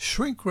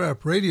Shrink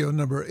Wrap Radio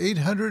number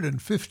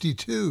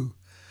 852.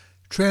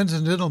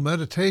 Transcendental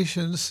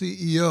Meditation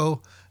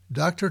CEO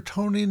Dr.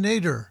 Tony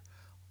Nader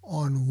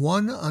on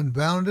One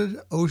Unbounded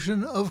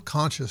Ocean of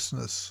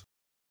Consciousness.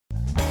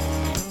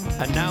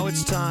 And now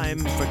it's time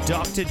for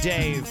Dr.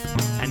 Dave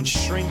and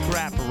Shrink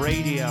Wrap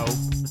Radio.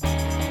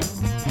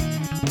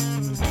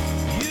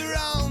 You're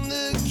on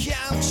the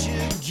couch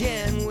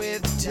again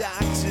with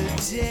Dr.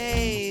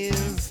 Dave.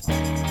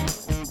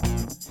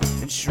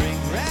 And Shrink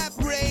Wrap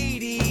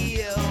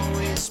Radio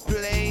is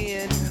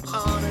playing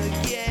on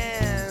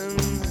again.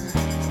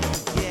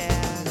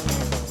 Yeah,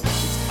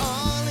 it's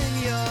all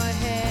in your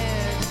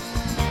head.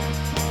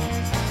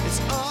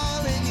 It's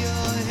all in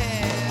your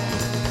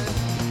head.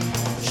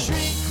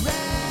 Shrink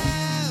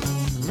Wrap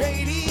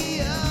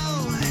Radio.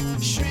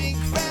 Shrink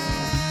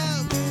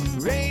Wrap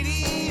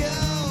Radio.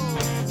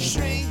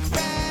 Shrink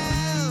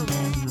Wrap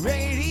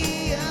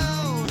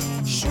Radio.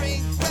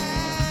 Shrink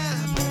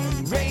Wrap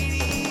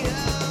Radio.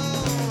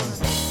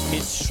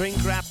 It's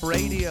Shrink Wrap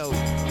Radio.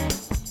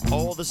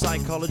 All the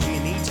psychology you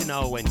need to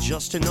know and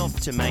just enough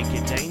to make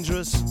it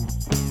dangerous.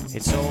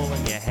 It's all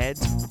in your head.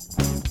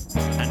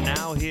 And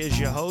now here's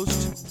your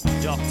host,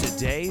 Dr.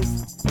 Dave.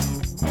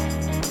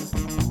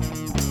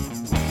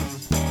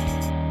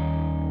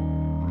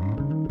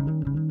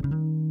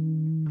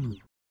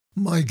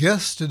 My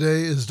guest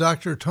today is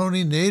Dr.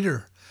 Tony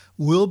Nader.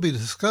 We'll be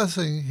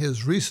discussing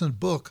his recent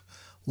book,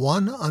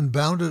 One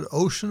Unbounded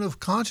Ocean of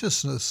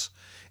Consciousness,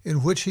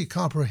 in which he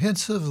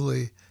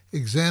comprehensively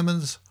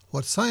examines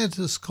what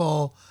scientists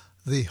call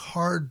the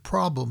hard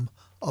problem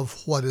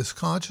of what is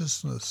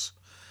consciousness.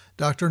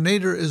 Dr.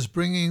 Nader is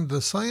bringing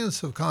the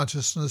science of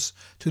consciousness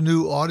to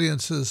new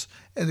audiences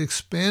and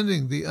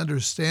expanding the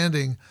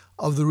understanding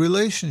of the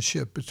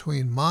relationship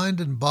between mind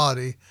and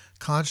body,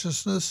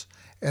 consciousness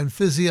and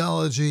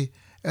physiology,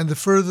 and the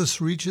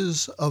furthest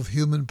reaches of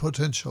human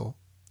potential.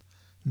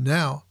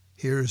 Now,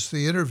 here's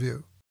the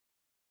interview.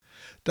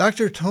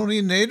 Dr.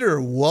 Tony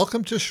Nader,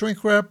 welcome to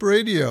Shrink Wrap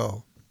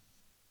Radio.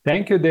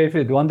 Thank you,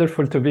 David.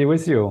 Wonderful to be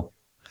with you.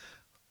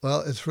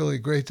 Well, it's really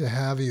great to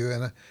have you.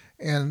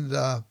 And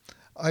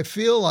I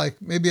feel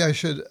like maybe I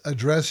should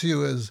address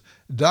you as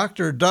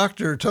Dr.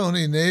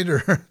 Tony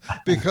Nader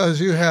because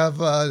you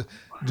have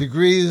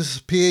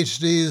degrees,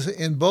 PhDs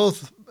in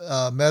both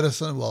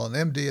medicine, well, an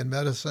MD in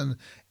medicine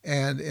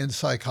and in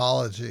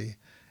psychology.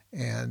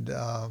 And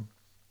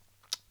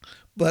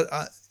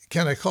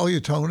can I call you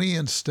Tony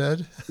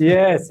instead?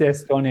 Yes,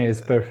 Tony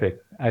is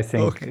perfect. I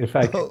think okay. If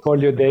I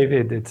call you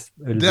David,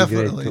 it'll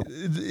definitely be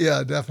great too.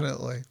 Yeah,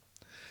 definitely.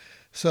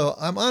 So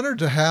I'm honored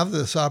to have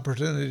this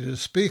opportunity to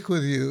speak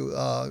with you.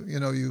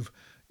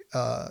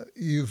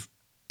 You've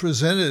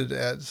presented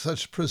at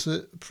such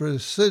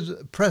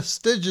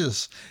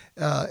prestigious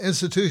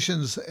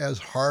institutions as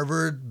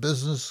Harvard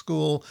Business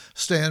School,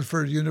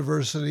 Stanford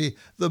University,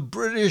 the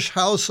British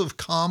House of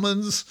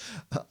Commons,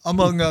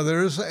 among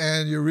others,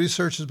 and your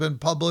research has been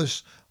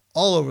published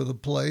all over the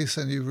place,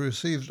 and you've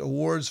received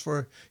awards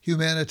for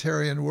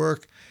humanitarian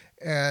work,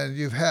 and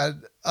you've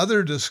had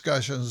other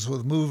discussions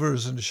with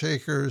movers and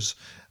shakers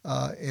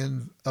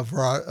in a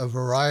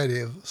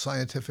variety of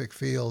scientific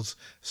fields.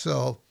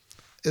 So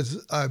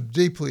I'm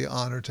deeply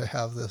honored to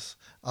have this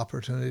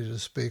opportunity to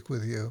speak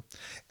with you.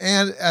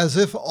 And as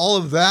if all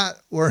of that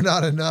were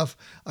not enough,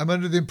 I'm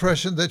under the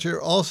impression that you're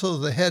also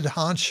the head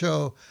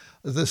honcho,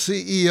 the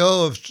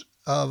CEO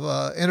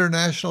of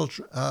International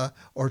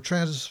or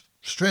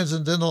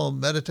Transcendental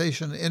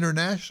Meditation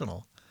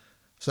International.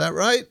 Is that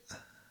right?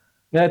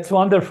 That's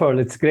wonderful.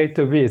 It's great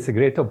to be. It's a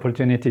great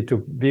opportunity to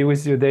be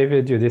with you,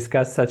 David. You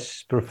discuss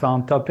such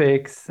profound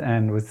topics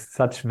and with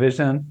such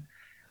vision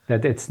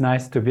that it's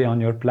nice to be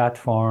on your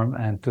platform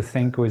and to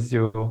think with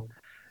you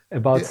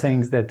about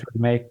things that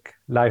will make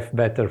life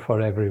better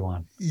for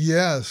everyone.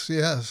 Yes.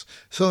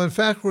 So in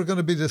fact, we're going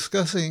to be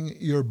discussing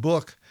your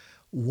book,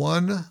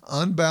 One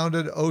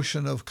Unbounded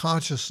Ocean of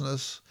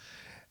Consciousness.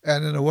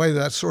 And in a way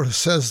that sort of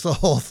says the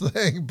whole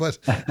thing, but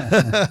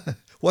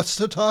what's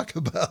to talk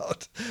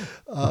about?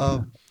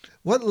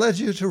 What led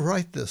you to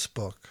write this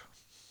book?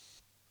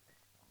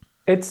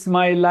 It's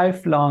my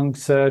lifelong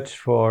search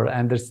for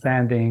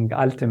understanding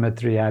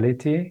ultimate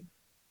reality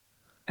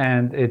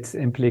and its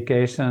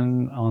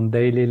implication on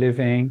daily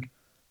living,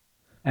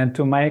 and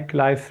to make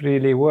life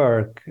really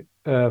work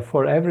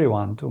for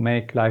everyone, to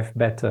make life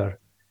better.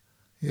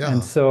 Yeah.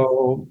 And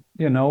so,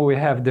 we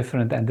have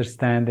different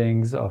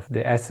understandings of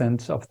the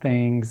essence of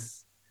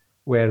things,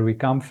 where we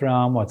come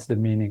from, what's the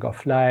meaning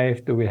of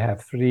life, do we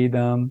have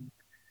freedom,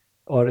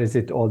 or is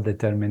it all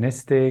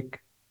deterministic?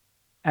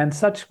 And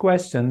such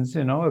questions,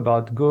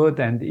 about good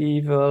and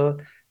evil,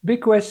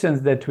 big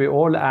questions that we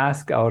all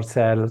ask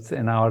ourselves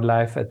in our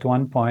life at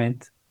one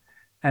point.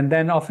 And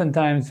then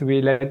oftentimes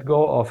we let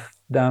go of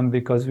them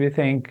because we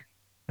think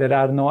there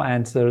are no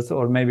answers,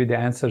 or maybe the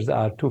answers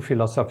are too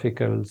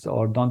philosophical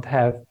or don't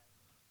have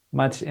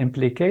much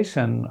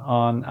implication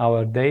on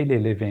our daily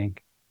living.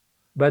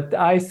 But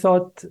I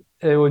thought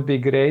it would be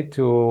great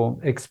to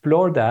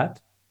explore that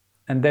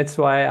And that's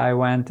why I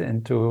went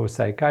into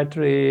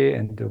psychiatry,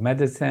 into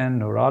medicine,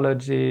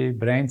 neurology,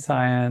 brain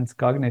science,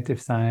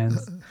 cognitive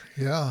science,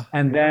 Yeah.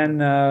 and then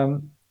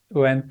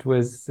went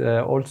with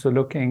also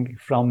looking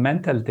from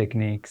mental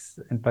techniques,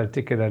 and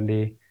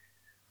particularly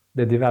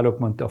the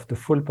development of the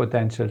full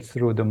potential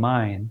through the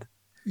mind.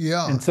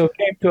 Yeah. And so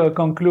came to a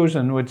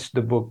conclusion which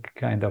the book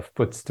kind of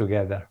puts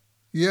together.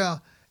 Yeah.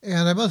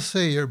 And I must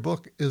say, your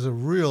book is a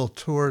real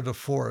tour de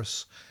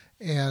force.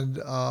 And,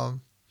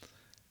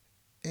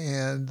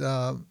 and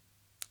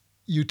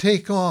you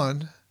take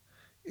on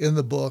in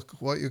the book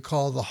what you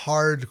call the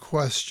hard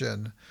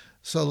question.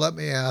 So let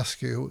me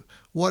ask you,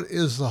 what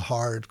is the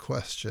hard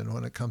question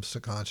when it comes to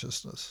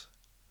consciousness?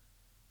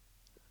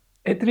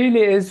 It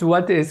really is,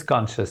 what is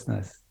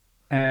consciousness?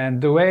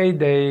 And the way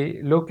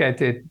they look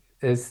at it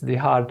is the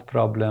hard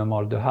problem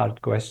or the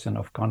hard question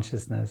of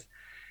consciousness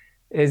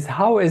is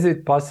how is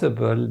it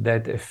possible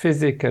that a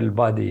physical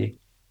body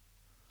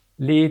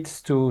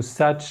leads to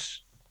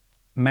such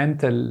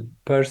mental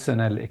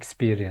personal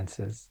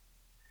experiences?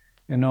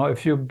 You know,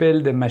 if you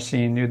build a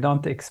machine, you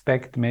don't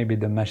expect maybe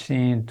the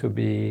machine to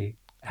be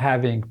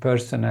having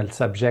personal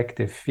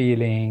subjective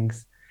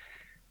feelings,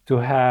 to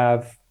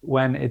have,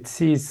 when it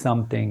sees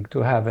something, to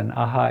have an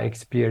aha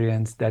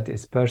experience that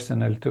is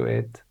personal to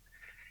it.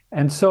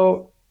 And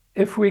so,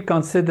 if we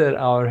consider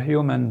our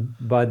human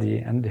body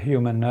and the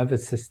human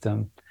nervous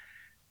system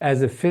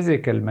as a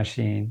physical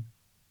machine,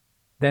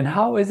 then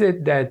how is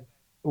it that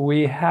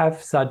we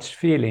have such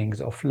feelings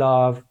of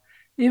love,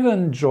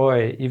 even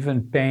joy,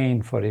 even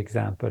pain, for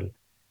example?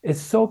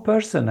 It's so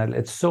personal,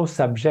 it's so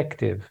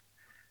subjective.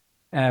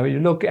 You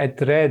look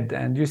at red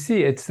and you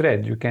see it's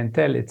red, you can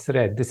tell it's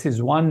red. This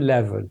is one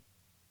level.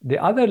 The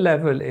other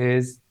level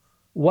is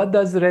what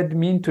does red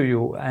mean to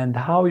you and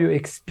how you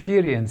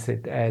experience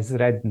it as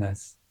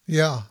redness.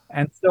 Yeah.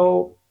 And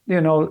so,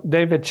 you know,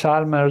 David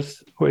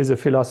Chalmers, who is a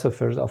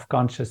philosopher of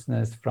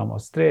consciousness from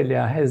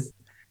Australia, has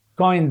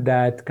coined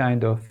that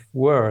kind of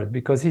word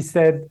because he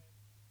said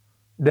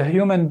the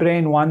human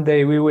brain, one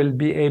day we will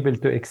be able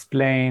to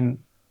explain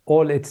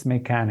all its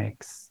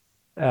mechanics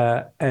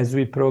as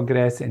we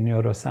progress in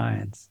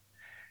neuroscience.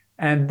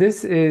 And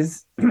this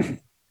is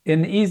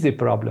an easy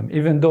problem,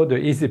 even though the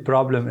easy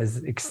problem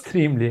is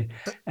extremely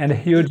and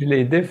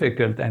hugely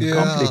difficult and Yeah.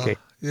 complicated.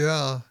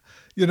 Yeah.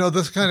 You know,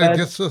 this kind of But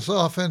gets us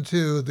off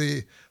into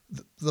the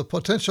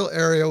potential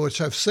area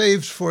which I've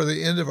saved for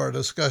the end of our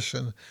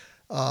discussion,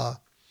 uh,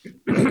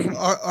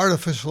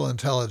 artificial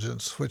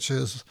intelligence, which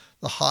is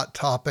the hot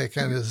topic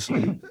and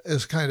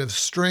is kind of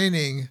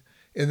straining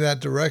in that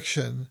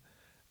direction.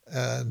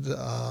 And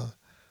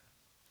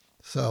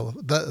so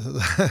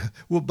that,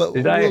 well, but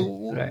did I?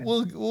 Right.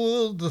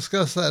 we'll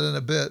discuss that in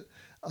a bit.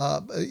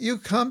 You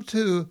come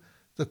to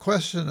the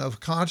question of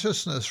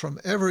consciousness from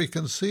every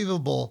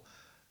conceivable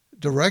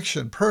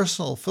direction: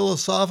 personal,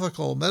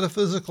 philosophical,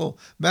 metaphysical,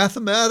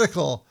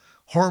 mathematical,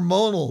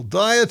 hormonal,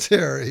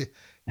 dietary,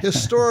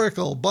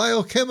 historical,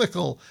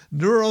 biochemical,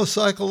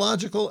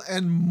 neuropsychological,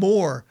 and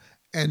more.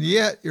 And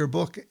yet, your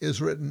book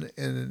is written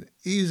in an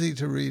easy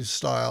to read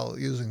style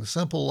using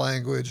simple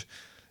language.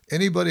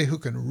 Anybody who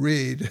can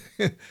read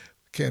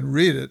can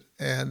read it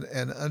and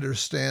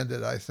understand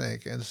it, I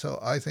think. And so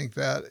I think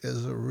that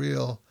is a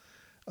real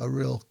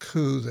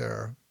coup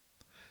there.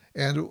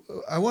 And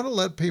I want to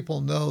let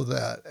people know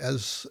that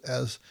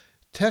as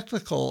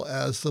technical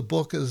as the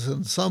book is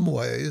in some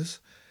ways,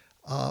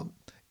 um,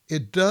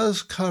 it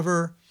does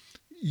cover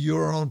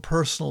your own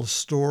personal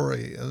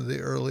story in the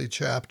early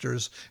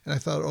chapters. And I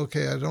thought,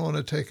 okay, I don't want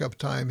to take up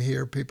time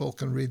here. People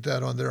can read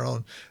that on their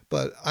own.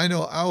 But I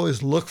know I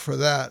always look for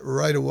that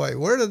right away.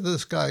 Where did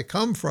this guy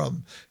come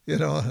from? You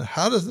know,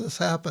 how does this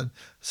happen?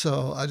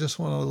 So I just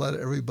want to let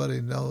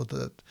everybody know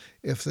that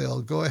if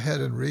they'll go ahead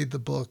and read the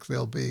book,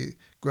 they'll be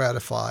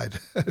gratified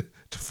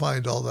to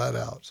find all that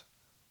out.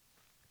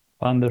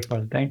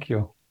 Wonderful. Thank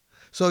you.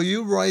 So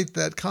you write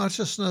that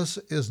consciousness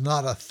is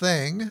not a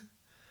thing,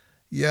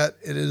 yet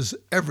it is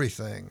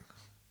everything.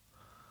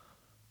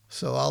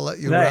 So I'll let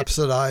you Right.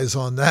 rhapsodize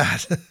on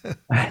that.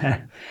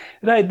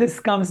 Right. This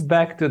comes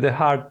back to the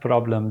hard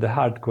problem, the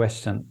hard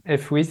question.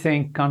 If we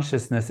think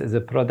consciousness is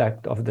a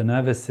product of the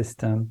nervous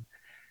system,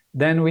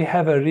 then we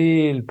have a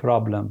real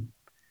problem,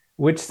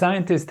 which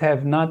scientists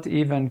have not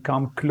even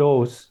come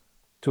close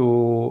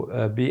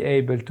to be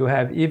able to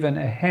have even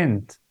a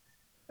hint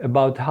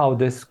about how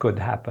this could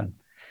happen.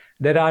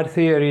 There are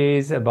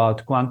theories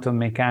about quantum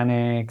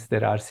mechanics.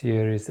 There are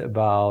theories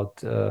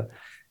about,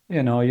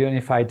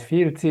 unified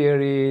field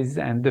theories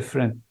and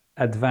different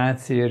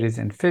advanced theories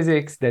in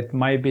physics that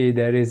maybe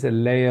there is a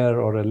layer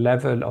or a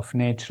level of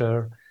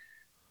nature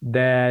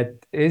that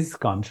is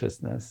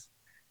consciousness.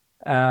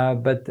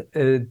 But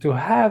to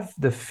have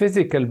the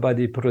physical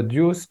body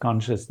produce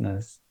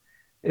consciousness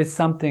is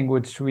something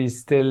which we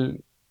still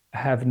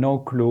have no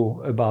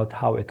clue about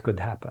how it could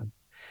happen.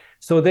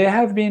 So there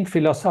have been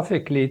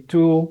philosophically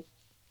two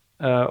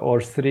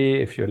or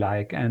three, if you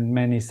like, and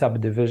many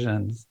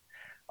subdivisions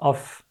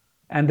of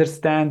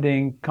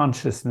understanding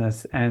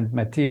consciousness and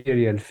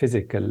material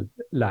physical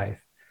life.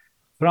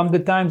 from the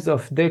times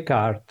of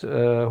Descartes,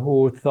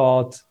 who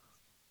thought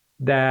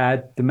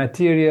that the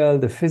material,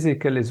 the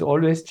physical, is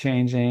always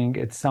changing.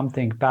 It's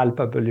something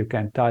palpable, you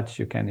can touch,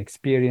 you can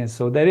experience.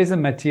 So there is a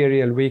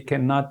material, we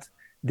cannot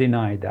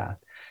deny that.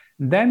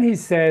 Then he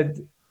said,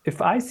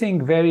 if I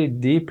think very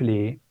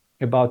deeply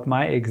about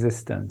my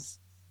existence,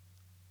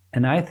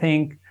 and I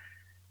think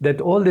that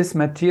all this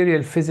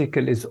material,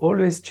 physical, is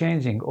always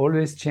changing,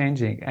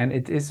 and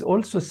it is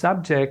also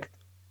subject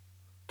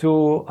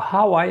to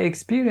how I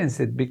experience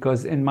it.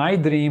 Because in my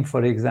dream,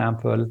 for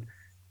example,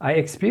 I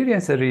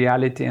experience a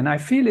reality and I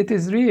feel it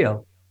is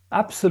real,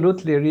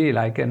 absolutely real.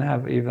 I can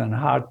have even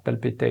heart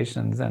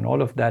palpitations and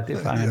all of that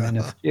if I'm in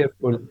a Yeah.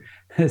 fearful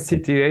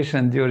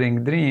situation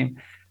during dream.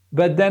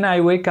 But then I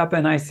wake up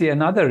and I see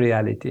another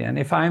reality. And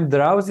if I'm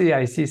drowsy,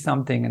 I see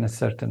something in a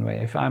certain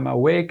way. If I'm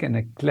awake and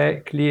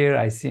clear,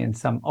 I see in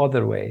some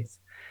other ways.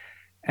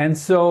 And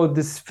so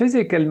this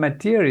physical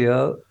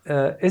material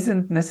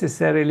isn't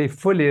necessarily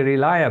fully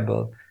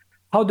reliable.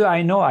 How do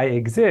I know I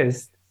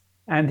exist?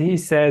 And he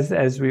says,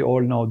 as we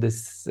all know,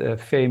 this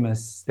famous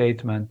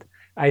statement,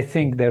 I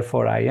think,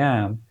 therefore I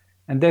am.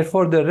 And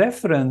therefore, the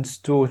reference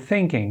to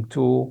thinking,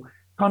 to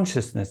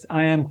consciousness,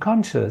 I am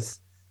conscious,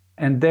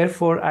 and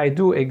therefore I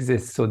do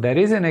exist. So there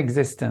is an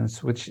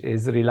existence which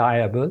is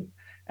reliable,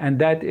 and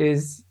that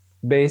is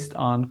based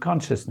on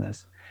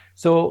consciousness.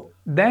 So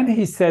then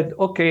he said,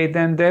 okay,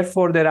 then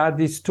therefore there are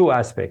these two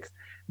aspects.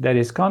 There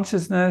is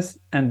consciousness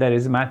and there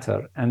is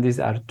matter. And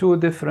these are two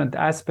different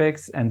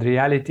aspects, and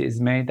reality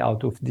is made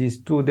out of these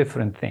two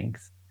different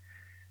things.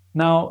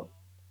 Now,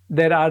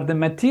 there are the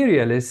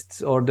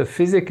materialists, or the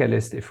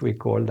physicalists, if we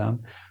call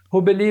them,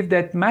 who believe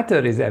that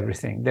matter is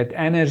everything, that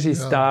energy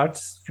Yeah.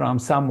 starts from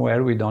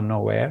somewhere, we don't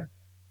know where,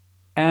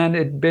 and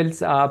it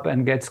builds up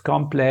and gets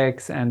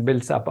complex and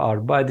builds up our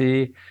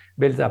body,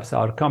 builds up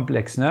our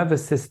complex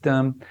nervous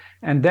system.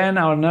 And then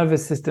our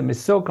nervous system is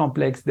so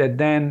complex that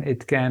then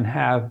it can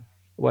have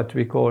what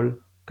we call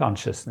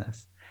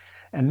consciousness.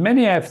 And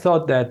many have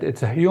thought that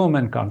it's a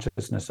human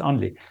consciousness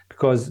only,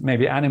 because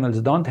maybe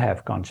animals don't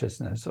have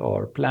consciousness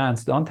or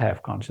plants don't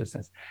have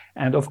consciousness.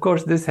 And of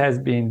course, this has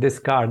been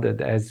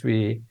discarded as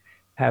we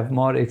have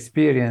more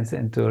experience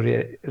into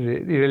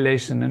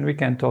relation, and we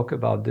can talk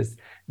about this,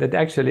 that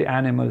actually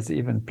animals,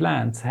 even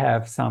plants,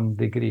 have some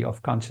degree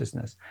of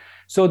consciousness.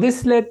 So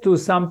this led to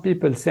some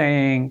people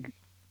saying,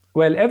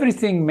 well,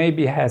 everything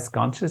maybe has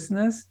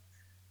consciousness,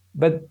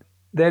 but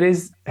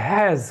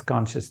has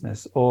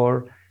consciousness,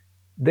 or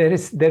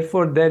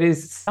therefore there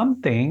is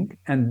something,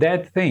 and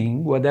that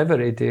thing,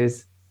 whatever it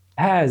is,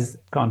 has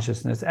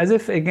consciousness. As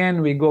if,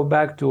 again, we go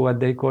back to what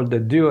they call the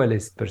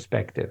dualist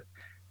perspective,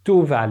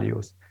 two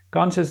values,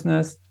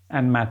 consciousness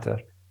and matter.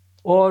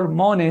 Or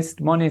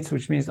monist,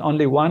 which means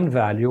only one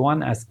value,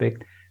 one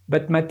aspect,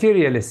 but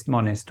materialist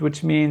monist,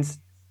 which means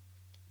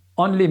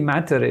only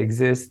matter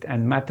exists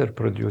and matter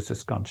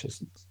produces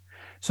consciousness.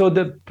 So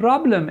the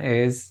problem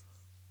is,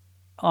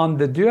 on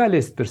the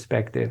dualist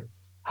perspective,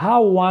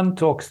 how one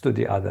talks to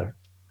the other,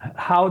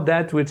 how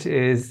that which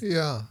is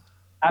Yeah.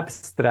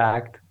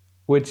 abstract,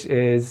 which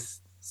is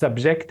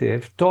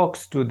subjective,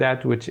 talks to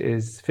that which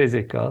is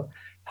physical.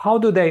 How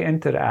do they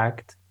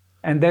interact?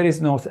 And there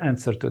is no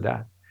answer to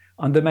that.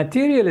 On the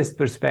materialist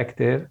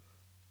perspective,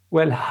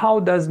 well, how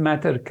does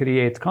matter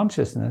create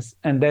consciousness?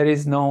 And there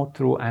is no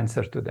true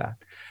answer to that.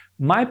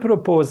 My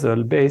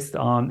proposal, based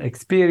on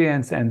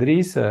experience and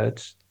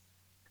research,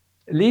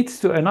 leads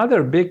to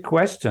another big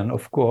question,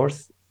 of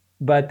course,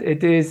 but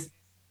it is,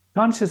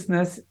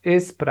 consciousness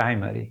is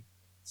primary.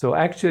 So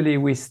actually,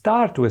 we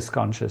start with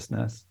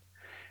consciousness.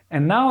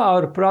 And now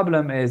our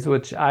problem is,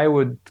 which I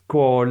would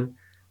call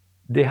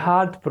the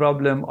hard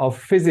problem of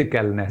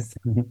physicalness.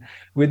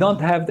 We don't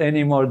have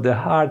anymore the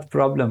hard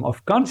problem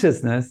of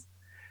consciousness.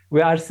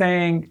 We are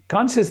saying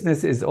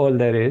consciousness is all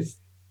there is.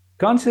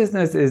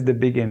 Consciousness is the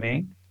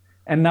beginning.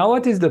 And now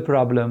what is the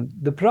problem?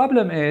 The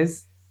problem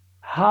is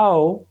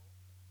how,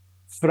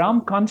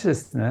 from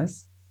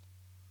consciousness,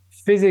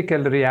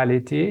 physical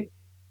reality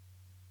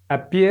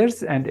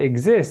appears and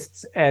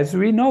exists as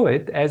we know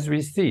it, as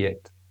we see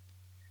it.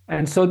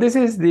 And so this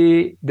is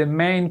the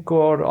main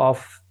core of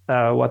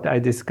what I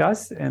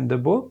discuss in the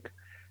book,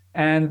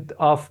 and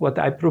of what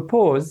I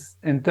propose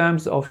in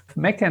terms of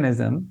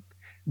mechanism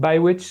by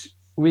which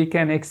we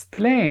can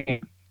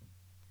explain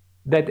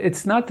that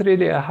it's not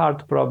really a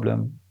hard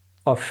problem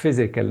of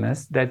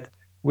physicalness, that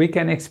we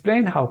can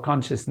explain how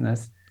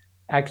consciousness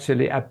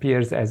actually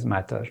appears as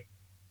matter.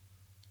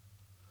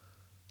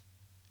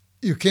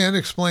 You can't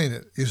explain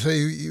it. You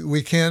say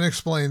we can't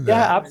explain that.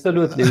 Yeah,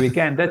 absolutely, we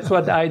can. That's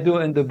what I do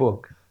in the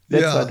book.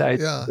 That's what I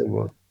do Yeah. in the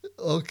book.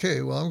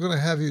 Okay. Well, I'm going to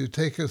have you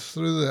take us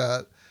through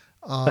that.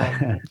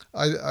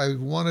 I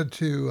wanted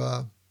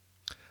to.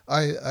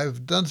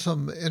 I've done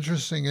some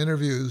interesting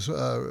interviews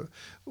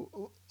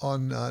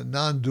on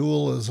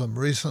non-dualism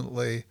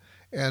recently,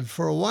 and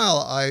for a while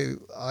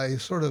I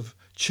sort of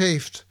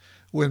chafed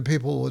when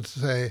people would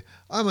say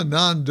I'm a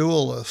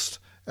non-dualist,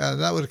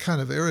 and that would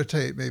kind of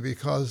irritate me,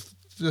 because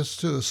just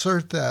to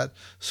assert that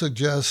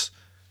suggests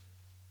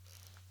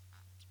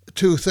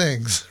two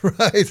things,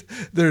 right?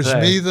 There's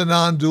me, Right. the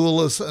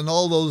non-dualist, and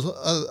all those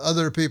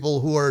other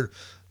people who are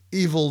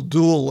evil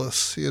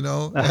dualists,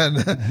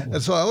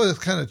 and so I was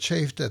kind of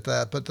chafed at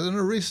that. But in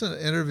a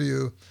recent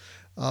interview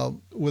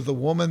with a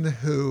woman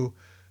who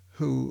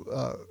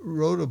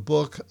wrote a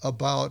book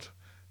about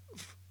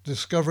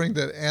discovering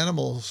that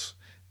animals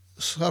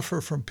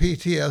suffer from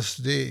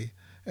PTSD,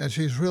 and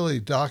she's really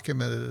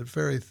documented it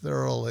very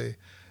thoroughly.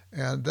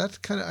 And that's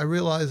kind of, I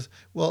realized,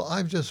 well,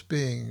 I'm just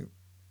being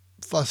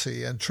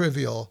fussy and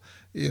trivial,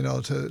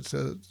 to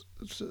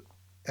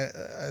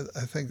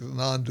I think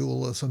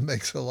non-dualism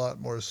makes a lot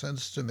more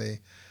sense to me.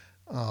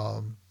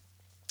 Um,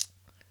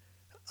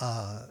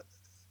 uh,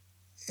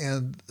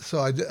 and so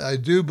I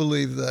do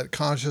believe that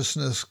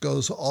consciousness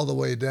goes all the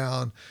way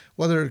down.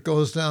 Whether it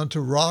goes down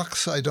to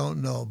rocks, I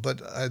don't know,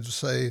 but I'd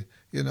say,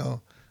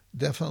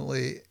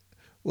 definitely.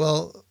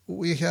 Well,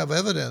 we have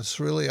evidence,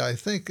 really. I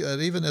think that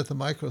even at the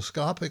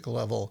microscopic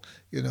level,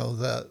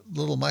 that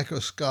little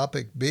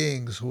microscopic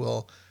beings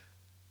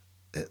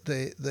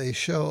they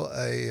show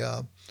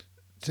a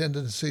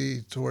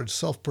tendency towards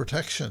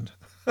self-protection.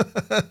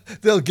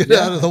 They'll get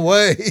out of Yeah, the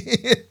way.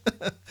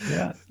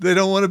 yeah, They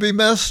don't want to be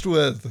messed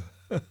with.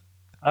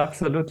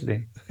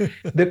 absolutely.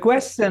 The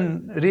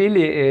question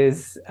really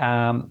is,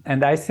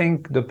 and I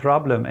think the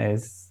problem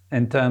is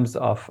in terms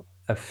of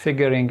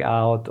figuring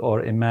out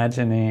or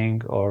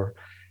imagining or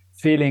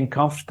feeling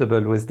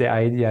comfortable with the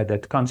idea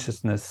that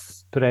consciousness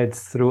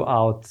spreads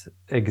throughout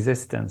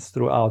existence,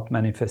 throughout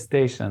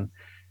manifestation,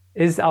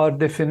 is our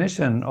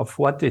definition of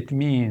what it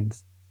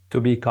means to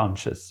be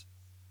conscious.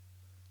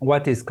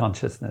 What is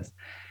consciousness?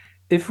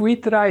 If we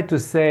try to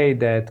say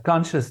that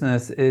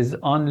consciousness is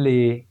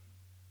only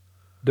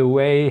the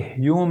way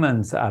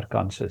humans are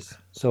conscious,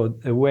 so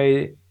the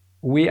way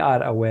we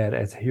are aware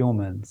as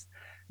humans,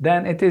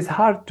 then it is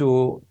hard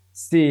to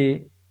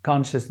see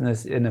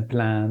consciousness in a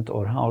plant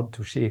or how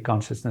to see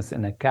consciousness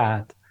in a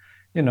cat.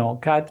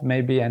 Cat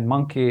maybe and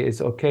monkey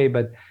is okay,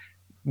 but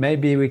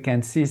maybe we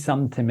can see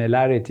some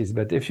similarities.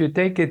 But if you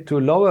take it to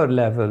lower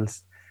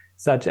levels,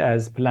 such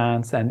as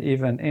plants and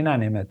even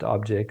inanimate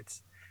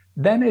objects,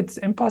 then it's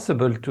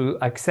impossible to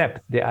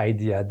accept the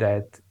idea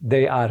that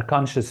they are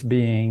conscious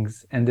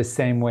beings in the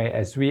same way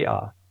as we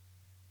are.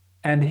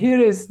 And here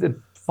is the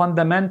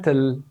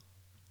fundamental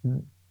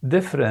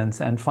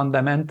difference and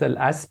fundamental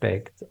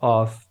aspect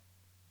of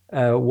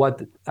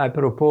what I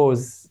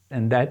propose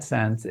in that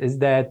sense is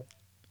that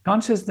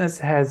consciousness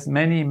has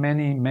many,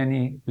 many,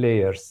 many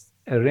layers,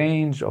 a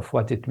range of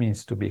what it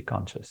means to be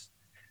conscious.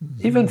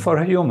 Even Mm-hmm.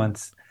 for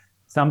humans,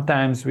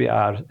 sometimes we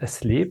are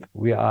asleep,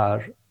 we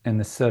are in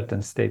a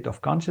certain state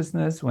of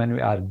consciousness. When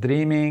we are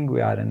dreaming,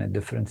 we are in a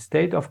different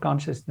state of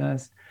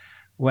consciousness.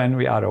 When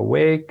we are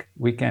awake,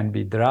 we can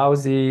be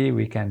drowsy,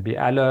 we can be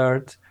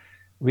alert,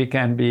 we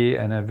can be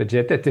in a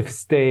vegetative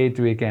state,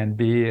 we can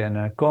be in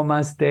a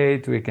coma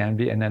state, we can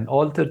be in an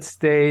altered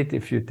state.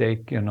 If you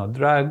take,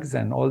 drugs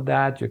and all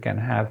that, you can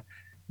have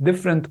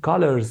different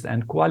colors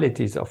and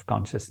qualities of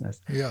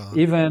consciousness. Yeah.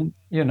 Even,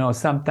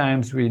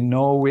 sometimes we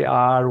know we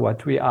are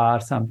what we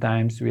are,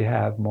 sometimes we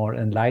have more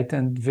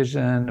enlightened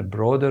vision, a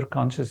broader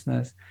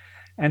consciousness.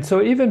 And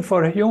so even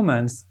for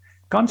humans,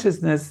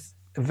 consciousness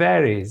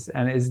varies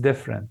and is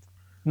different.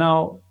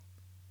 Now,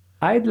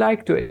 I'd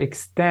like to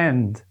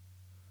extend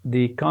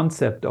the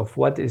concept of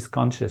what is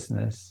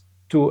consciousness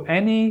to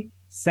any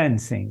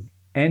sensing,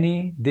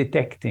 any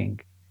detecting,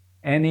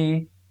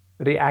 any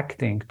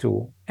reacting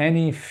to,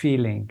 any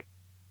feeling,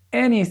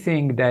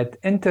 anything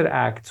that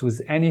interacts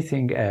with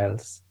anything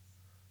else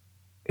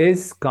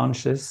is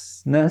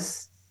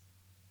consciousness,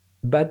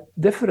 but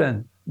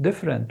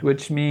different,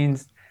 which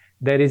means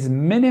there is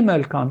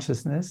minimal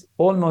consciousness,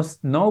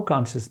 almost no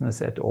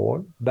consciousness at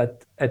all,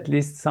 but at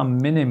least some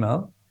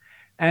minimal.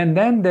 And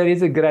then there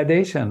is a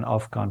gradation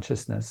of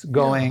consciousness Yeah.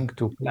 going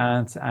to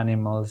plants,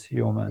 animals,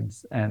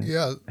 humans, and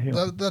Yeah.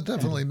 humans. That And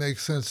definitely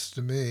makes sense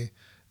to me.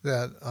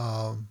 That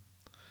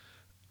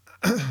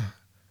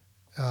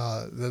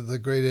the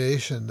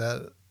gradation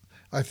that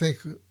I think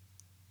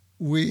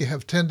we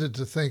have tended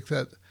to think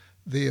that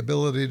the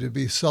ability to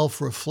be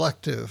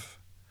self-reflective,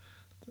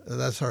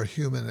 that's our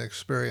human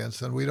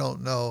experience, and we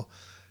don't know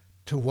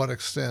to what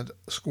extent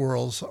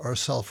squirrels are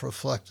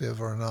self-reflective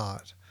or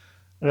not.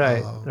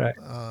 right, right.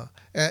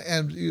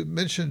 And you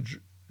mentioned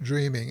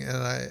dreaming, and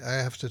I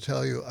have to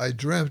tell you, I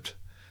dreamt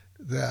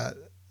that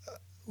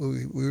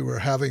we were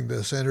having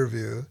this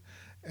interview,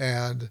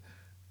 and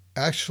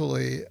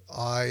actually,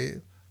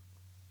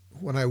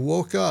 when I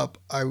woke up,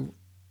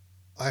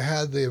 I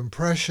had the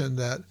impression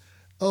that,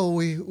 oh,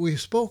 we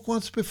spoke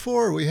once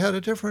before. We had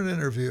a different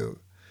interview,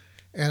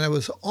 and I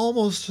was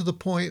almost to the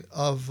point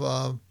of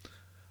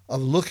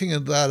looking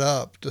at that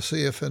up to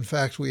see if in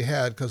fact we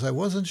had, because I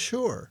wasn't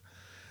sure.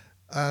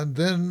 And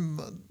then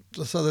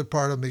this other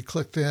part of me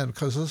clicked in,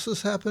 because this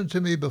has happened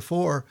to me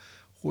before,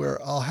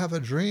 where I'll have a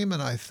dream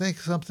and I think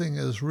something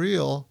is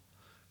real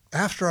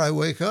after I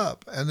wake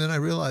up, and then I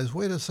realize,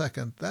 wait a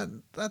second,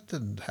 that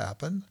didn't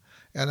happen,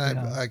 and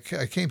Yeah,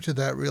 I came to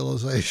that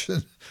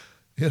realization,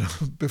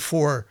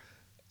 before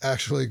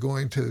actually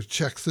going to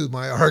check through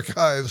my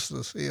archives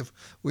to see if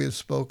we had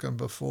spoken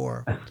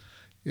before.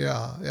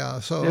 Yeah, yeah.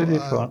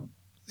 Beautiful.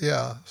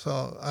 Yeah,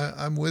 so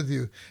I'm with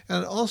you.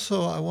 And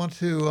also, I want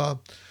to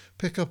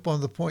pick up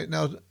on the point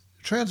now.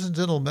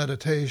 Transcendental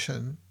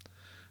meditation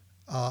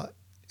uh,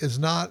 is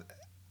not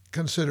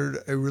considered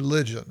a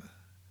religion,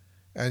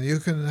 and you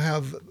can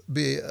have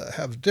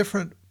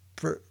different.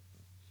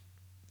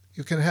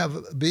 You can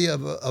have be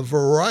of a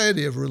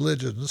variety of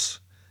religions,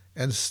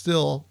 and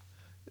still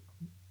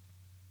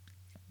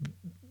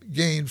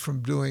gain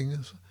from doing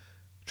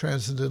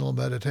transcendental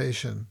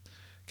meditation.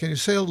 Can you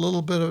say a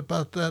little bit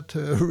about that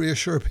to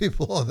reassure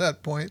people on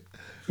that point?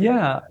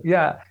 Yeah,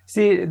 yeah.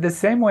 See, the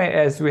same way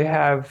as we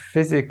have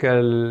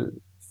physical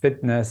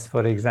fitness,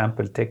 for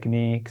example,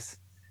 techniques,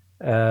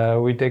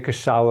 we take a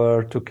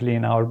shower to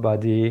clean our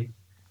body,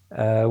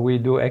 we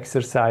do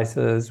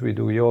exercises, we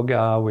do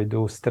yoga, we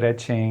do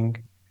stretching,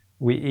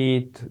 we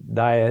eat,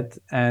 diet,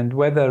 and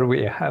whether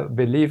we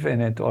believe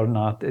in it or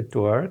not, it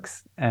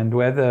works. And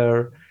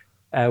whether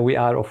we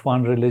are of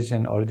one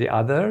religion or the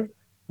other,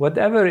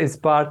 whatever is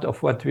part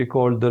of what we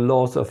call the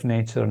laws of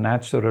nature,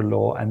 natural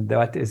law, and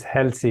that is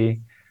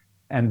healthy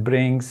and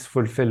brings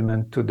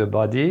fulfillment to the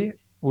body,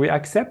 we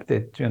accept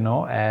it,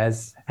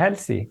 as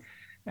healthy.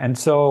 And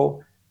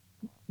so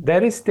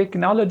there is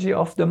technology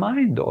of the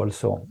mind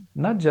also,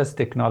 not just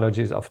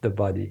technologies of the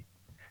body.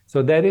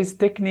 So there is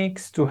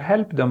techniques to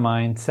help the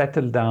mind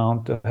settle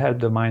down, to help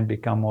the mind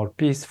become more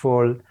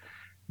peaceful,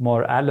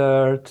 more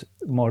alert,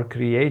 more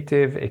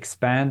creative,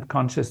 expand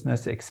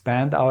consciousness,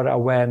 expand our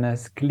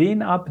awareness,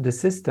 clean up the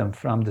system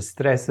from the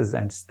stresses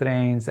and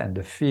strains and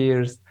the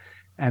fears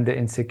and the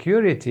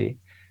insecurity.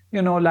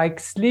 Like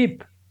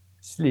sleep.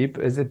 Sleep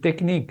is a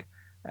technique.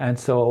 And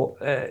so,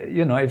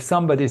 if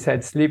somebody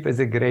said sleep is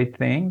a great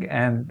thing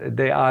and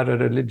they are a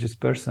religious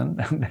person,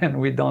 then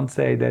we don't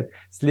say that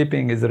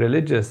sleeping is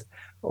religious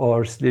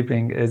or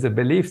sleeping is a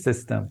belief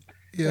system.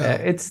 Yeah,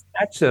 It's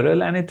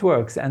natural and it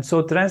works. And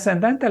so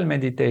transcendental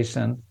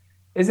meditation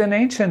is an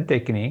ancient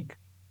technique.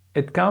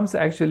 It comes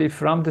actually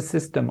from the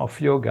system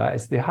of yoga.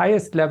 It's the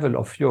highest level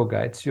of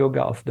yoga. It's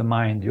yoga of the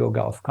mind,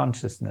 yoga of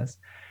consciousness,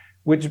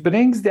 which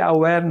brings the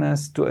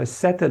awareness to a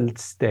settled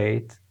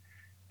state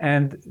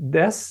and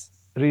thus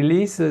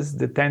releases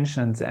the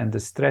tensions and the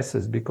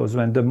stresses. Because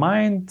when the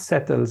mind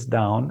settles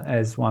down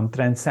as one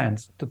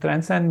transcends, to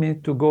transcend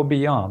means to go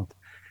beyond.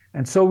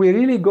 And so we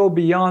really go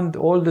beyond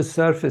all the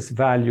surface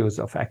values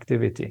of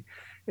activity.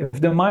 If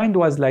the mind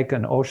was like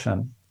an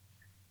ocean,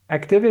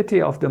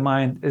 activity of the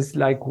mind is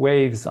like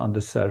waves on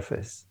the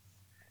surface.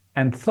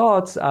 And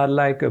thoughts are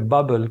like a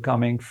bubble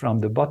coming from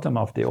the bottom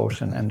of the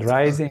ocean and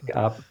rising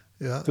up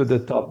yeah, to the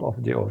top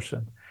of the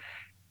ocean.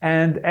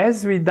 And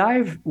as we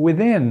dive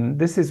within,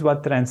 this is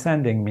what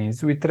transcending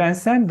means. We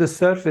transcend the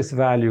surface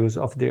values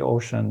of the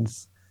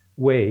ocean's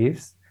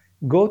waves,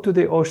 go to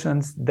the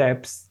ocean's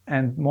depths,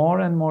 and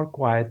more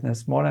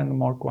quietness, more and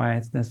more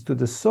quietness to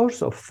the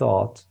source of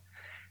thought.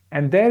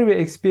 And there we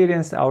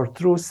experience our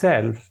true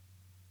self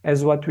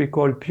as what we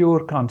call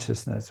pure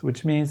consciousness,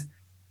 which means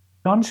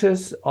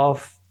conscious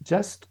of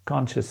just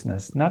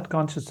consciousness, not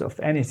conscious of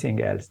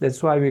anything else.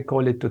 That's why we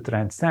call it to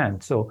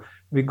transcend. So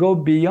we go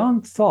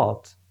beyond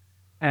thought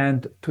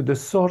and to the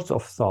source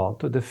of thought,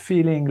 to the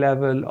feeling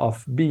level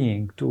of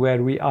being, to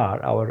where we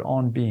are, our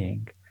own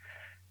being.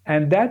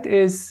 And that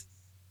is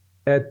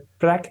a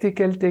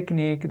practical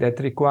technique that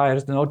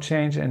requires no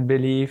change in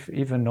belief,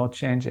 even no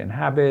change in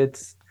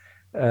habits.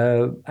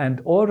 And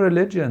all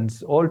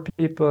religions, all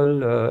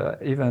people,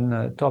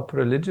 even top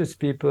religious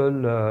people,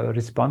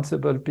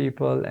 responsible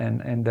people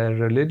and their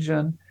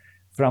religion,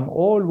 from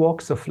all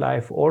walks of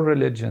life, all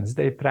religions,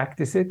 they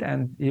practice it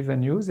and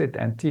even use it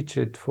and teach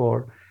it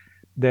for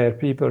their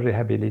people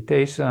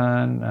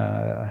rehabilitation,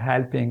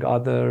 helping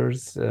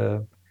others,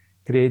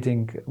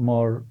 creating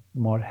more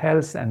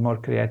health and more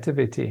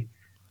creativity.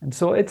 And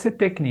so it's a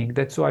technique.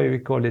 That's why we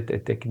call it a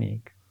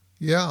technique.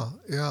 yeah,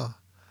 yeah.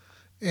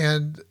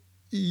 And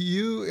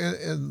you,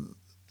 in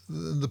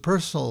the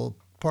personal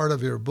part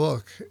of your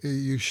book,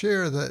 you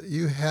share that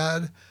you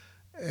had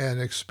an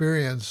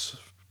experience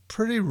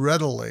pretty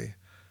readily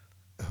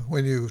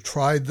when you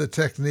tried the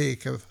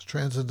technique of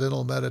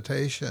transcendental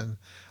meditation.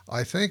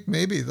 I think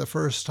maybe the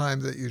first time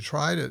that you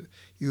tried it,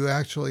 you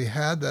actually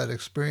had that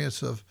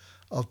experience of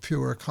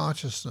pure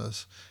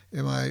consciousness.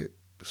 Am I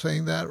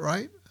saying that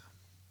right?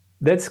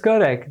 That's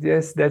correct.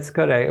 Yes, that's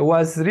correct. It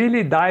was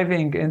really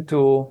diving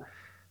into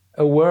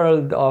a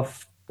world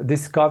of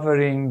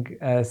discovering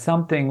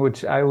something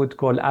which I would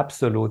call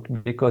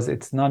absolute because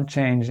it's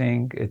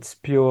non-changing, it's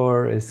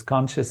pure, it's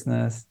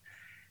consciousness,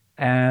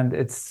 and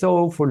it's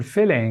so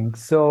fulfilling,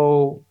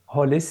 so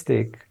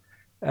holistic,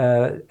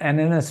 and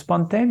in a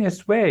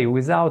spontaneous way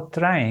without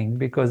trying,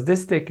 because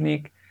this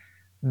technique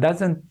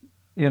doesn't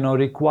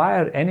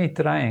require any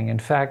trying. In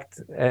fact,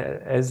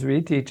 as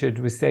we teach it,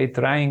 we say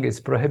trying is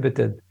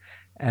prohibited,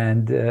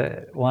 and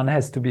one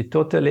has to be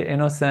totally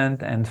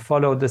innocent and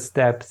follow the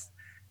steps,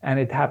 and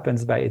it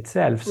happens by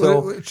itself.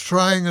 So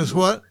Trying is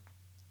what?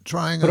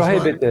 Trying is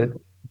what?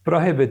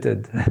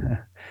 prohibited.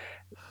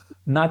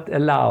 Not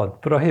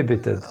allowed,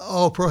 prohibited.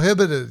 Oh,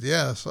 prohibited.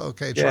 Yes.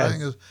 Okay.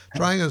 Yes.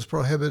 Trying is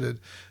prohibited.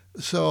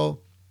 So,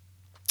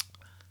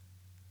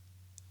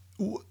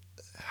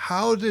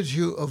 how did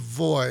you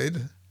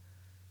avoid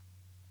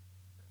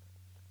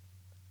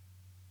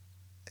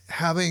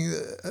having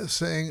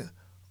saying,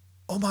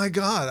 "Oh my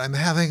God, I'm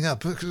having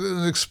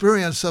an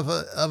experience of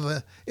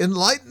a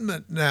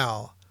enlightenment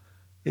now,"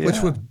 Yeah.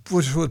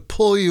 which would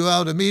pull you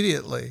out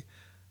immediately.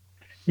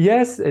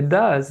 Yes, it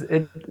does.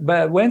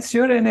 But once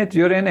you're in it,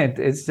 you're in it.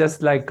 It's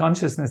just like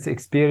consciousness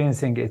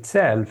experiencing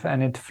itself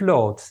and it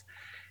floats.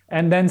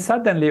 And then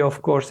suddenly,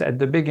 of course, at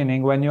the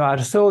beginning, when you are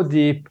so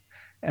deep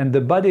and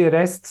the body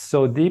rests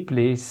so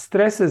deeply,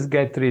 stresses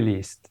get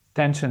released,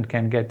 tension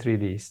can get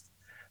released.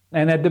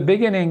 And at the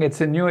beginning,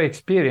 it's a new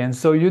experience.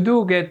 So you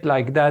do get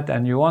like that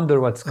and you wonder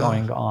what's Uh,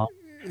 going on.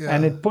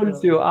 And yeah. it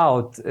pulls you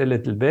out a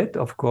little bit,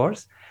 of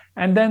course.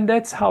 And then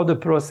that's how the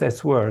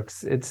process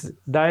works. It's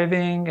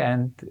diving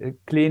and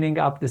cleaning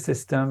up the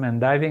system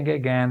and diving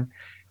again.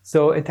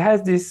 So it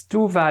has these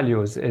two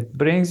values. It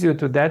brings you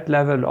to that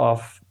level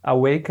of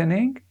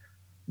awakening,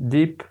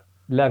 deep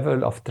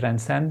level of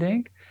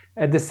transcending.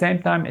 At the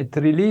same time, it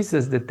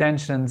releases the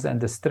tensions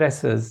and the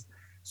stresses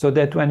so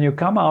that when you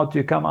come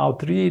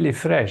out really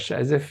fresh,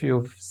 as if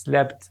you've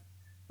slept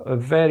a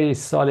very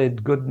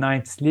solid, good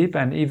night's sleep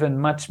and even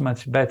much,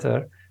 much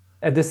better.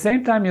 At the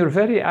same time, you're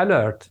very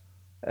alert.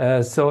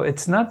 So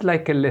it's not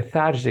like a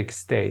lethargic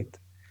state.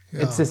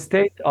 It's Yeah. a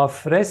state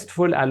of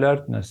restful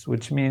alertness,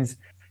 which means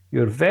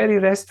you're very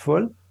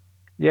restful,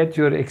 yet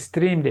you're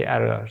extremely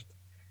alert.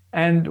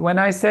 And when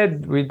I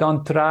said we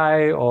don't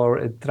try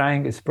or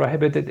trying is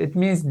prohibited, it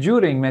means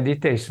during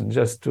meditation,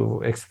 just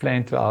to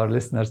explain to our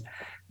listeners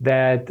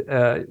that,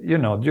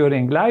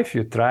 during life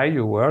you try,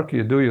 you work,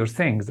 you do your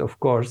things, of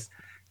course.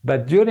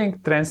 But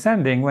during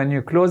transcending, when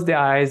you close the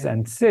eyes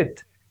and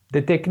sit,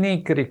 the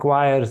technique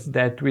requires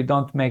that we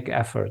don't make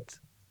effort.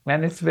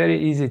 And it's very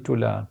easy to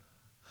learn.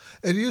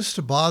 It used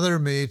to bother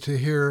me to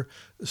hear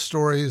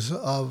stories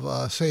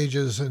of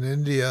sages in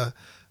India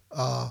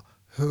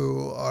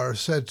who are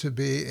said to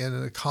be in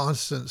a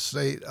constant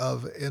state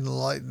of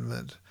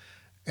enlightenment.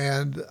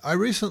 And I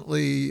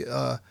recently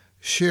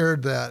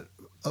shared that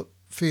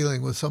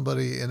feeling with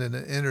somebody in an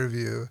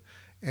interview,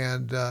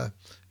 and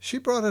she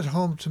brought it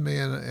home to me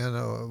in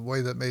a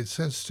way that made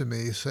sense to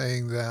me,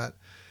 saying that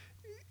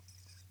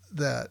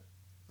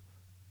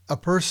a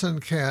person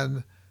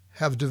can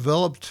have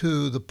developed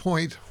to the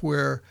point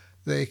where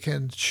they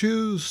can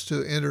choose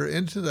to enter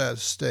into that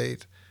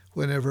state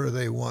whenever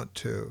they want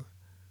to.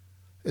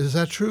 Is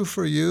that true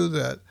for you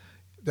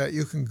that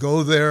you can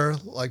go there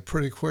like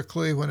pretty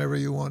quickly whenever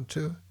you want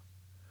to?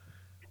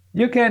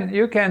 You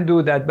can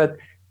do that, but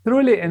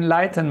truly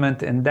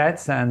enlightenment in that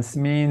sense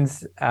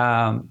means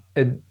a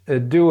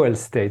dual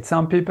state.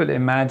 Some people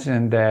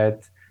imagine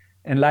that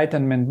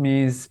enlightenment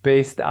means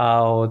spaced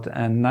out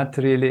and not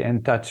really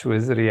in touch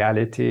with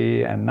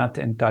reality and not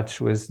in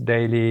touch with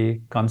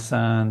daily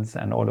concerns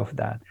and all of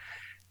that.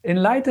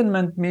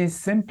 Enlightenment means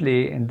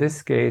simply, in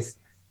this case,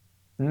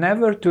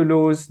 never to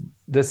lose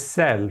the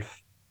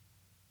self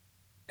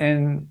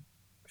in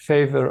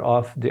favor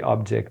of the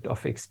object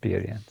of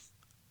experience.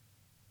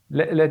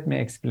 Let me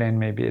explain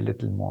maybe a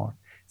little more.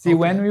 See, Okay.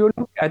 when you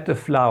look at the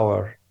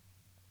flower,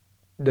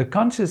 the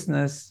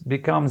consciousness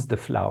becomes the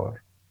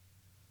flower.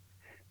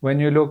 When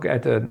you look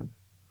at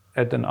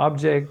an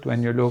object,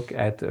 when you look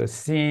at a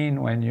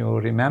scene, when you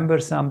remember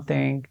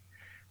something,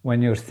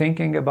 when you're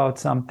thinking about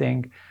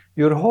something,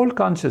 your whole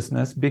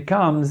consciousness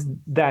becomes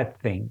that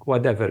thing,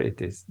 whatever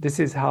it is. This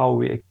is how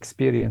we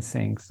experience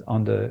things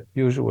on the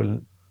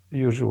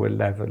usual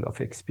level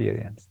of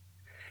experience.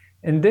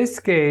 In this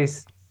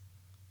case,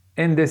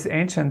 in this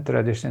ancient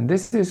tradition,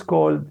 this is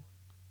called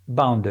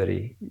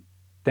boundary.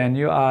 Then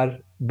you are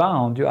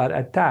bound, you are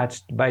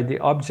attached by the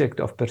object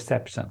of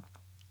perception.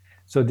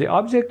 So the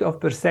object of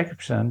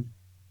perception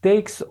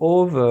takes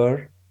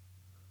over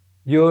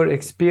your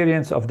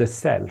experience of the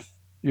self.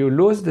 You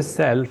lose the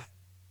self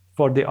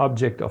for the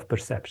object of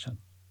perception.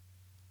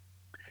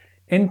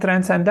 In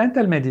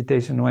transcendental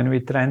meditation, when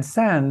we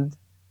transcend,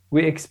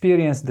 we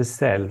experience the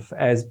self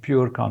as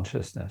pure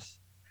consciousness.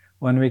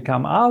 When we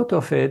come out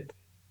of it,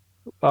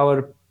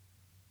 our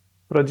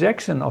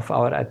projection of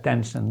our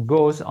attention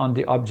goes on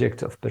the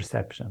object of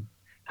perception.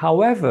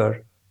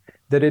 However,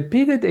 the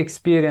repeated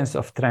experience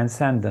of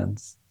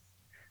transcendence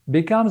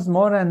becomes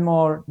more and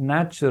more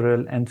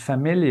natural and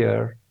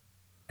familiar.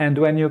 And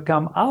when you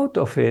come out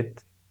of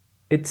it,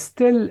 it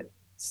still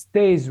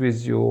stays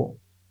with you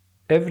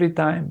every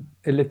time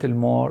a little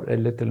more, a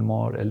little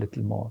more, a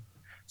little more.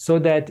 So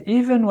that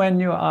even when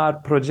you are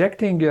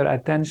projecting your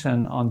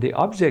attention on the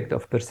object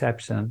of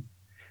perception,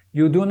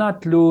 you do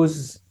not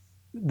lose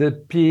the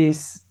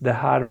peace, the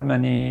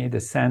harmony, the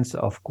sense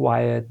of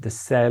quiet, the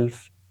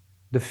self,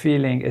 the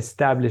feeling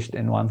established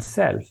in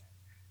oneself.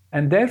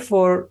 And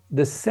therefore,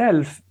 the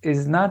self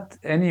is not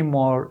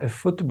anymore a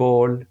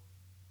football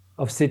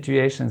of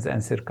situations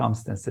and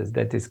circumstances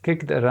that is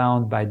kicked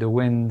around by the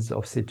winds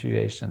of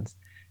situations.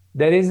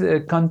 There is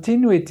a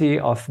continuity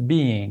of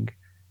being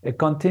a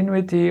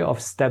continuity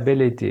of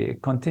stability, a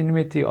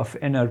continuity of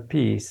inner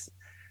peace.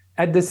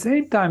 At the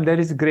same time, there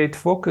is great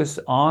focus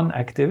on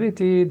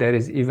activity. There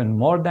is even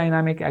more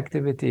dynamic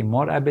activity,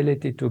 more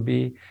ability to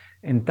be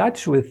in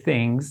touch with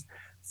things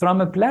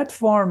from a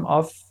platform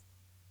of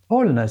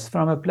wholeness,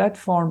 from a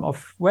platform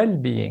of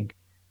well-being.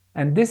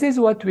 And this is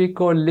what we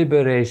call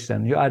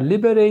liberation. You are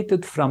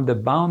liberated from the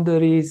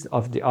boundaries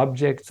of the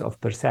objects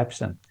of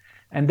perception.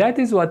 And that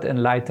is what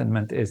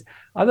enlightenment is.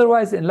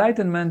 Otherwise,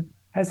 enlightenment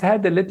has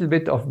had a little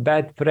bit of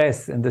bad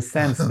press in the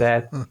sense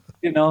that,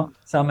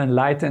 some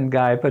enlightened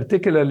guy,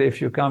 particularly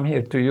if you come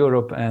here to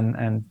Europe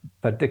and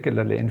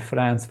particularly in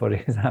France, for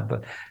example,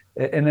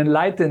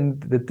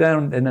 the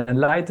term an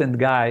enlightened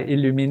guy,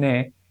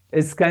 illuminé,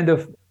 is kind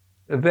of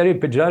very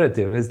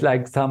pejorative. It's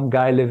like some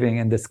guy living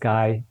in the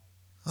sky,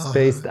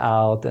 spaced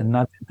out and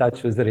not in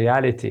touch with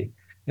reality.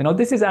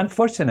 This is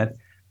unfortunate.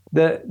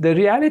 The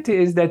reality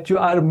is that you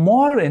are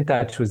more in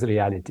touch with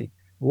reality.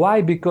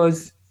 Why?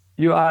 Because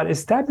you are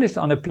established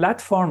on a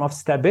platform of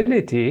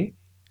stability,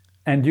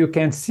 and you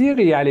can see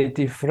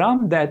reality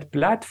from that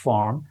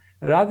platform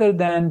rather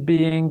than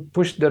being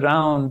pushed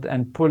around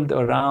and pulled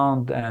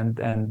around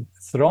and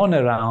thrown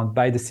around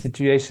by the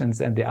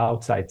situations and the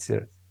outside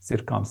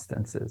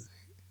circumstances.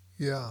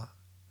 Yeah.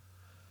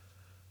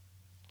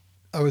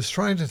 I was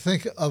trying to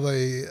think of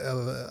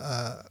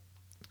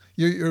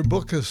your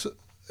book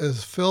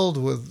is filled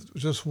with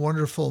just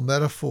wonderful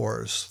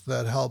metaphors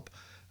that help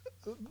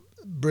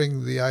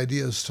bring the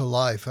ideas to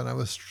life. And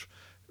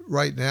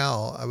right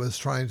now I was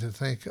trying to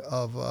think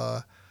of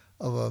a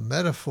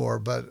metaphor,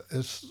 but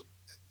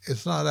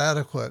it's not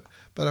adequate.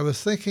 But I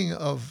was thinking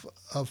of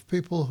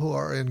people who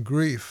are in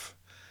grief,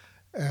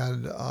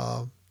 and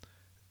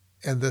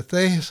that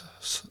they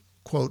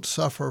quote,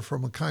 suffer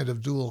from a kind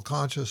of dual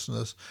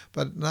consciousness,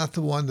 but not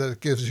the one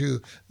that gives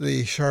you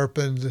the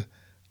sharpened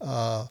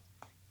for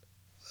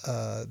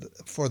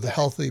the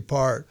healthy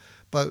part.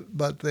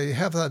 But they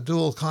have that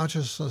dual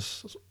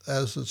consciousness,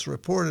 as it's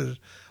reported,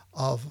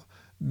 of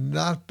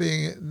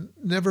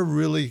never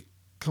really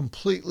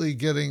completely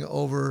getting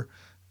over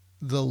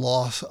the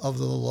loss of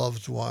the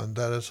loved one,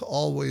 that it's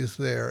always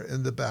there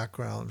in the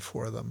background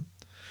for them.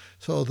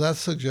 So that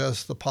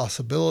suggests the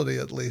possibility,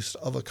 at least,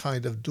 of a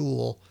kind of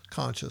dual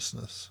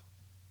consciousness.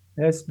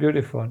 Yes,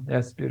 beautiful.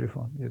 Yes,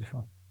 beautiful,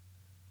 beautiful.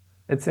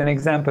 It's an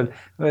example.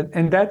 But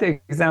in that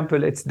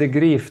example, it's the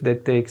grief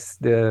that takes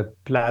the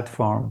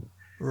platform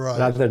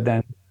rather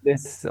than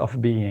this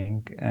of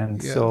being.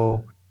 And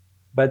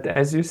but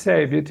as you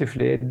say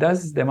beautifully, it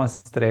does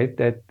demonstrate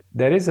that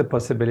there is a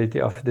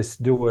possibility of this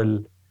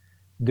dual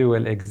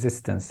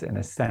existence in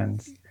a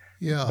sense.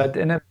 Yeah. But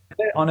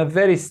on a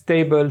very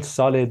stable,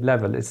 solid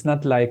level. It's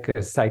not like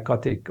a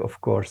psychotic, of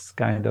course,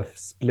 kind of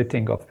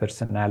splitting of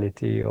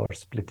personality or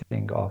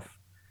splitting of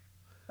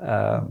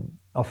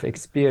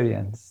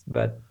experience.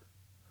 But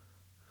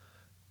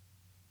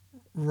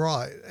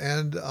right.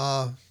 And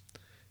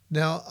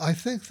now I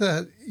think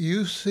that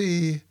you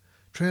see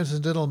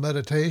transcendental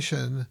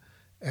meditation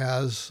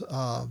as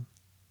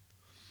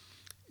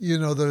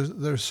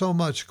there's so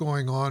much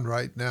going on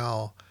right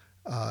now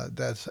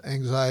that's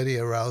anxiety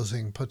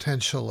arousing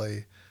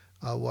potentially,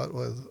 what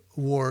with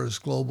wars,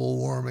 global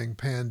warming,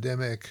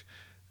 pandemic,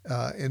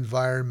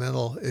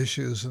 environmental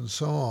issues, and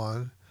so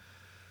on.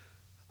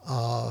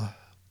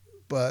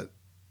 But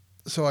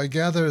so I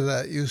gather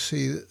that you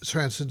see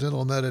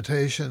transcendental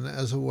meditation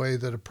as a way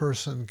that a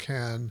person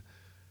can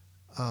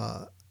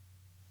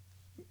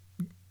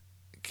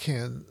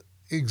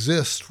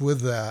exist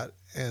with that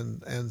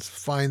and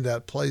find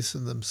that place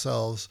in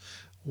themselves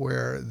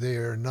where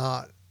they're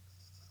not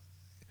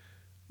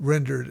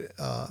rendered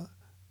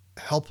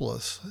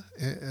helpless,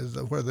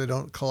 where they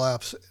don't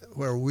collapse,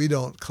 where we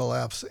don't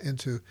collapse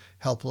into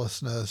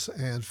helplessness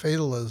and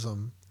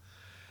fatalism.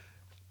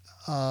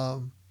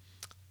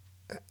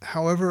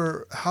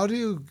 However,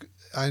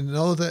 I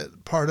know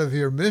that part of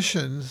your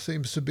mission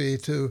seems to be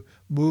to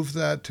move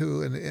that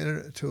to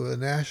a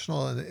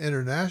national and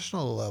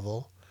international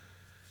level.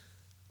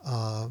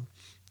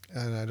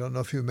 And I don't know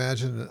if you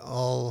imagine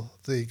all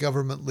the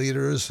government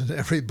leaders and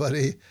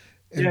everybody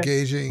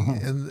engaging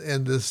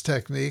in this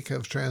technique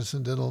of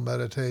transcendental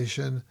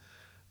meditation,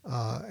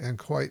 and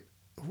quite,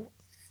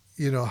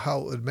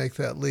 how it would make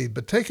that lead.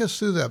 But take us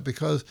through that,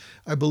 because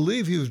I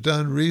believe you've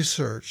done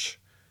research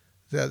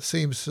that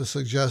seems to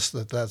suggest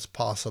that that's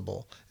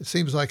possible. It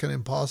seems like an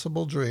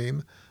impossible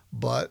dream,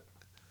 but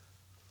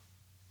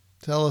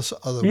tell us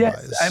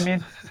otherwise. Yes, I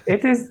mean,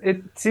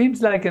 it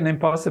seems like an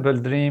impossible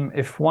dream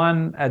if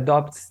one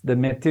adopts the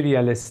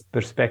materialist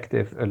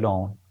perspective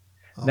alone.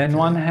 Okay. Then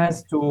one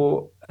has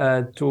to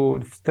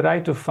try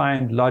to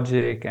find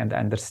logic and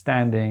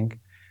understanding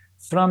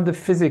from the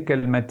physical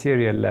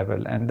material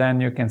level. And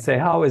then you can say,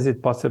 how is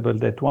it possible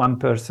that one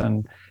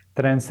person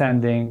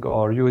transcending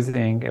or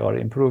using or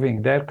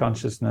improving their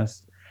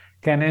consciousness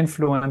can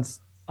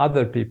influence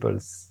other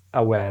people's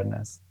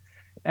awareness?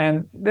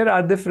 And there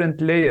are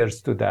different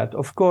layers to that.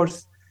 Of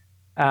course,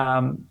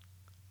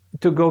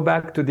 to go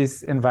back to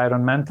these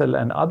environmental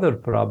and other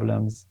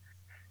problems,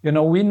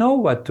 We know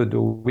what to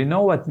do. We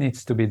know what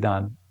needs to be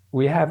done.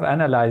 We have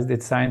analyzed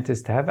it.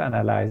 Scientists have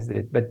analyzed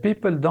it, but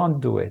people don't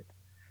do it.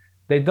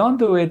 They don't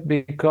do it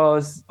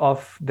because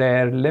of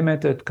their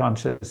limited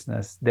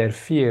consciousness, their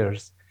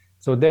fears.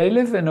 So they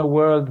live in a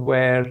world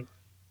where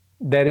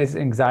there is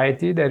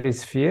anxiety, there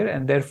is fear,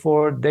 and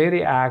therefore they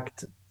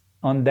react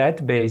on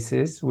that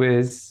basis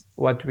with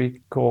what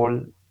we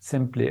call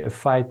simply a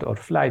fight or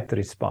flight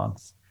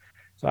response.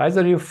 So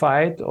either you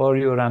fight or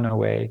you run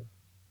away.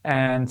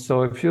 And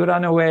so if you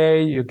run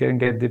away, you can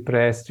get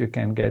depressed, you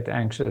can get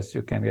anxious,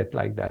 you can get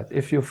like that.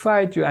 If you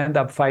fight, you end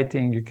up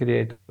fighting, you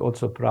create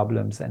also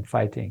problems and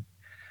fighting.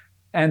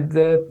 And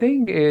the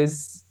thing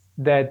is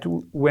that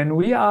when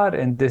we are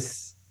in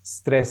this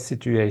stress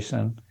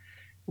situation,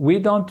 we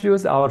don't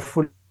use our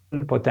full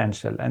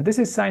potential. And this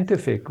is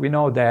scientific. We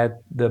know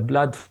that the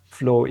blood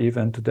flow,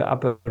 even to the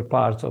upper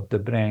parts of the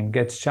brain,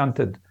 gets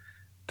shunted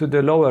to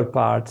the lower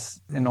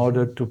parts in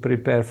order to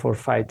prepare for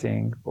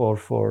fighting or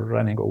for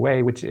running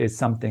away, which is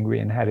something we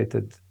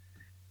inherited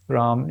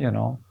from,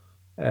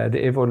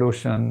 the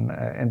evolution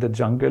in the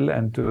jungle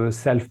and to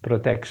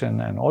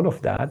self-protection and all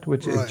of that,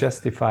 which is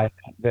justified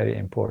and very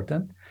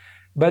important.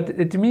 But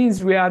it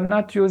means we are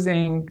not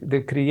using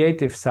the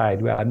creative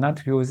side. We are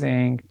not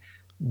using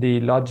the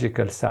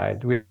logical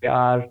side. We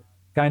are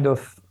kind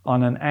of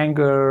on an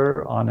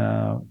anger, on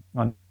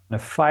a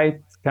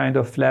fight kind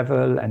of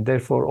level, and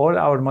therefore all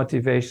our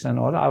motivation,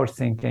 all our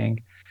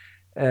thinking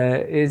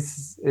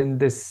is in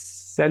this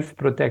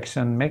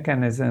self-protection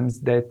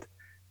mechanisms that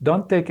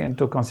don't take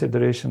into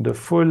consideration the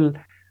full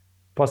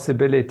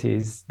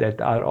possibilities that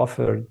are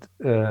offered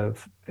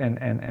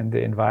in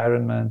the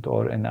environment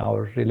or in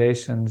our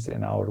relations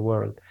in our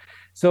world.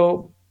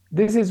 So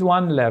this is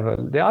one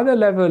level. The other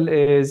level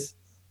is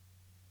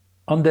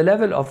on the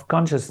level of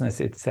consciousness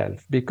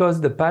itself,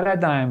 because the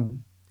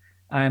paradigm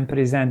I'm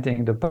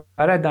presenting, the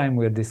paradigm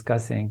we're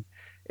discussing,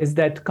 is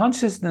that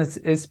consciousness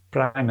is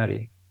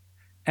primary.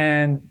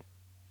 And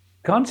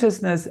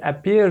consciousness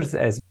appears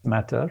as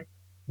matter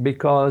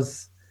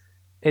because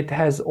it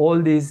has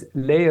all these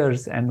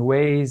layers and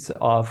ways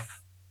of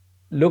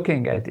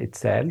looking at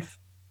itself.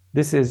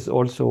 This is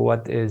also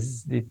what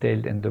is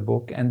detailed in the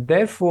book. And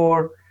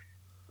therefore,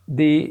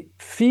 the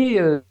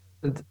field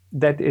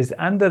that is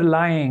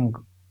underlying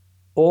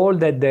all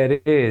that there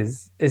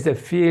is a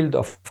field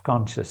of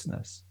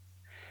consciousness.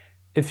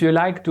 If you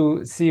like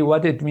to see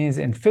what it means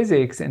in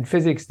physics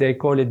they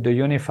call it the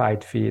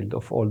unified field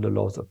of all the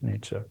laws of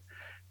nature,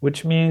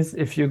 which means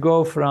if you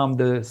go from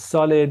the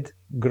solid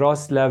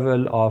gross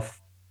level of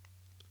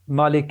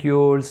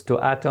molecules to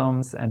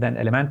atoms and then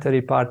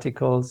elementary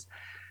particles,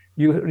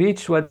 you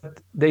reach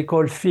what they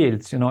call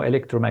fields,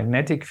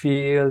 electromagnetic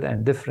field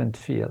and different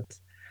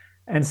fields.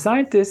 And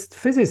scientists,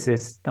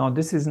 physicists, now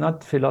this is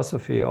not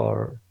philosophy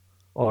or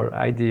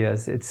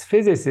ideas, it's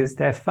physicists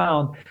have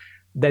found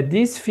that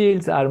these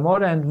fields are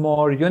more and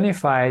more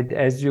unified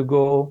as you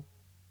go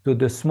to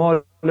the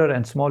smaller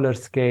and smaller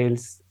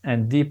scales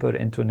and deeper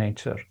into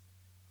nature,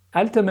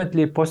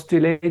 ultimately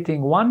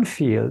postulating one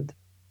field,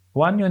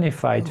 one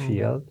unified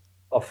field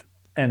of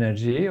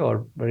energy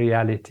or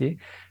reality,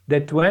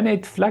 that when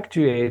it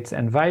fluctuates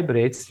and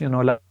vibrates,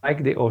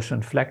 like the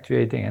ocean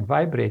fluctuating and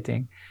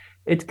vibrating,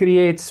 it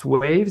creates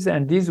waves,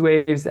 and these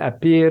waves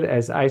appear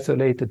as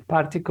isolated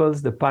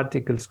particles. The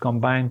particles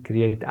combine,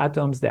 create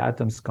atoms. The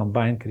atoms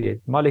combine,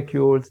 create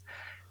molecules,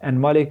 and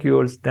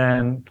molecules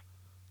then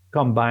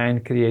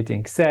combine,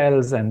 creating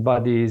cells and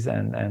bodies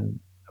and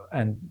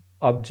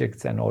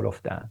objects and all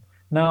of that.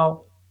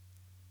 Now,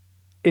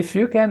 if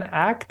you can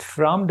act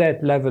from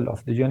that level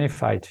of the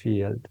unified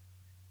field,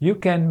 you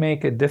can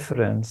make a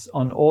difference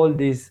on all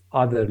these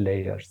other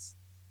layers,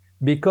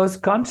 because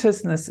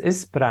consciousness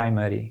is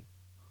primary.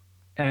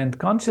 And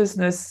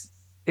consciousness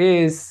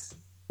is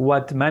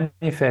what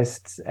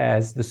manifests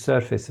as the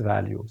surface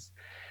values.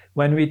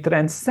 When we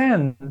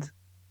transcend,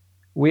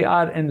 we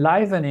are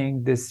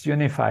enlivening this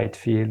unified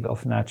field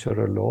of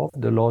natural law,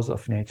 the laws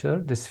of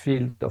nature, this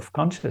field of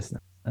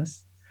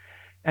consciousness.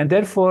 And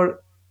therefore,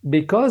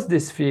 because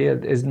this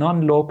field is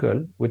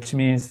non-local, which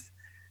means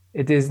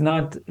it is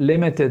not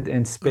limited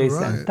in space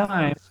and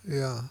time,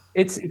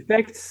 its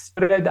effects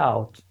spread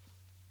out.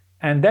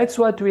 And that's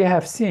what we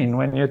have seen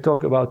when you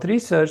talk about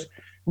research.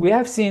 We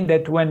have seen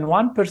that when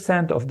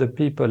 1% of the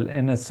people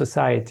in a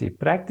society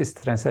practice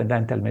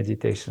transcendental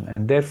meditation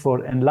and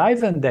therefore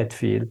enliven that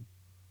field,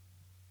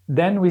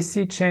 then we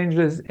see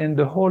changes in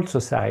the whole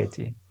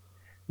society.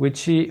 We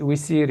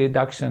see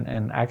reduction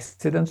in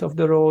accidents of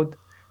the road,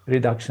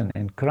 reduction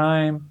in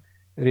crime,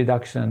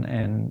 reduction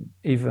in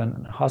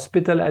even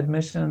hospital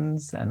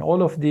admissions, and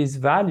all of these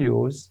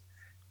values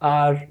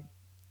are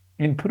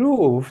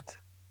improved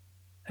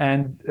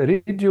and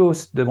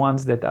reduced. The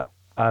ones that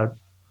are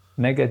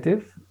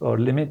negative or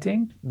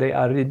limiting, they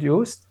are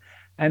reduced.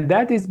 And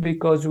that is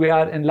because we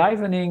are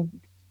enlivening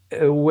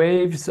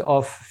waves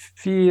of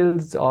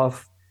fields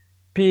of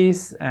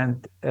peace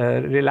and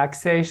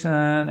relaxation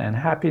and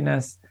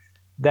happiness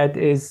that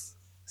is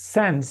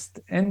sensed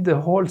in the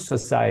whole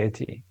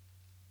society.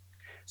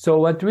 So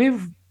what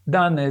we've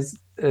done is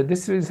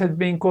has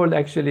been called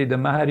actually the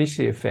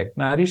Maharishi effect.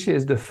 Maharishi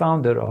is the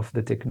founder of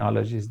the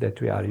technologies that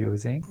we are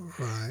using.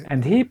 Right.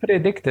 And he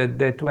predicted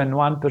that when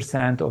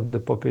 1% of the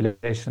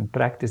population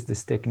practice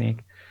this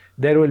technique,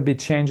 there will be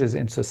changes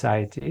in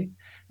society.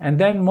 And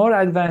then more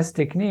advanced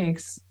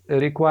techniques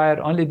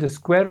require only the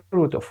square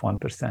root of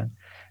 1%.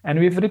 And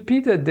we've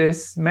repeated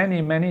this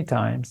many, many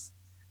times.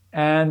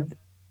 And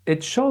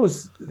it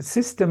shows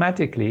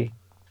systematically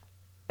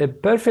a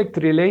perfect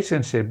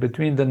relationship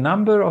between the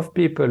number of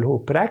people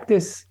who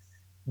practice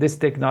this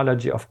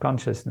technology of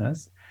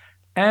consciousness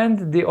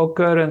and the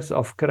occurrence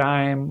of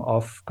crime,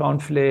 of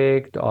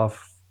conflict, of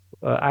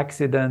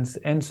accidents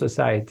in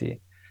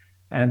society,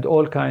 and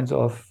all kinds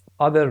of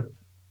other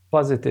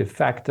positive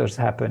factors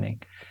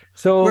happening.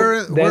 So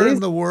Where in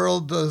the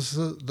world does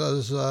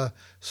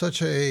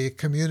such a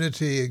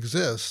community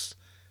exist,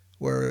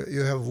 where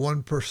you have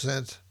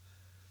 1%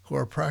 who are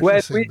well,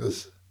 practicing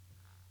this?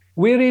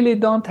 we really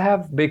don't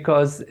have,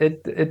 because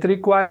it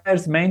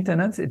requires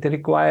maintenance, it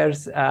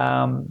requires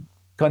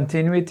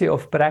continuity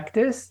of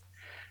practice.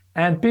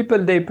 And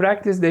people, they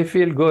practice, they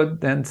feel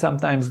good, and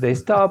sometimes they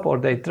stop or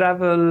they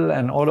travel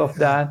and all of Yeah,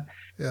 that.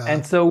 yeah.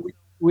 And so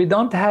we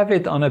don't have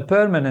it on a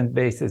permanent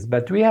basis,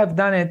 but we have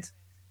done it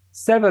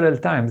several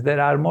times.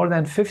 There are more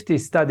than 50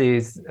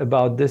 studies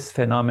about this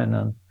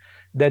phenomenon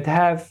that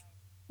have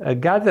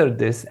gathered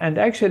this. And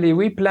actually,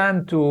 we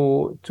plan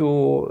to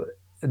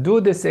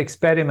do this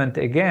experiment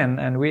again,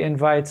 and we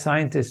invite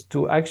scientists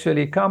to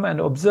actually come and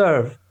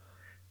observe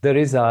the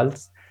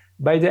results.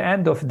 By the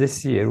end of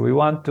this year, we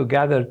want to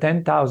gather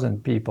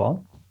 10,000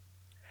 people,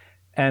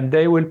 and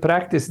they will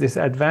practice these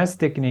advanced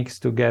techniques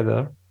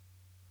together.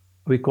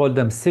 We call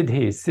them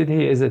siddhis.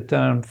 Siddhi is a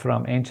term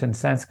from ancient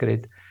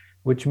Sanskrit,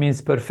 which means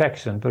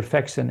perfection,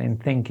 perfection in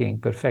thinking,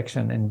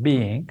 perfection in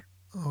being.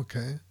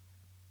 Okay.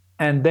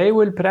 And they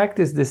will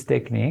practice this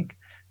technique,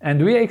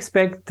 and we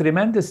expect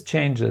tremendous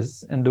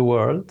changes in the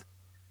world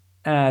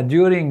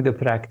during the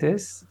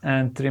practice,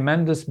 and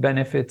tremendous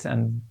benefits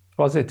and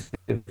positive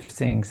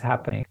things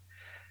happening.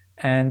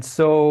 And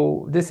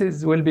so this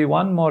will be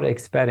one more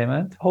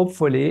experiment.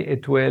 Hopefully,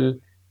 it will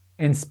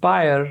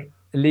inspire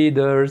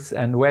leaders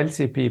and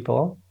wealthy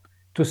people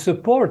to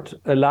support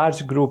a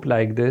large group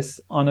like this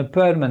on a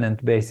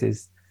permanent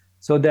basis,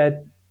 so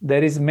that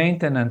there is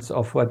maintenance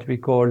of what we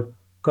call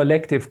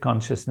collective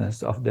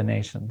consciousness of the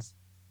nations.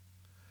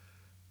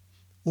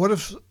 What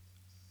if,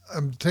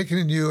 I'm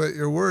taking you at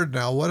your word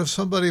now, what if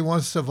somebody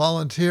wants to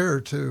volunteer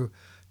to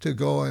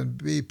go and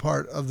be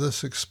part of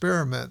this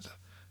experiment?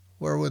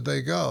 Where would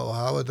they go?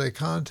 How would they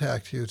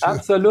contact you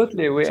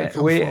Absolutely, to come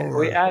forward?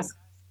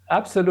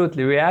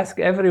 we ask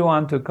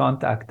everyone to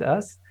contact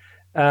us.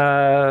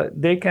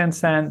 They can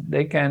send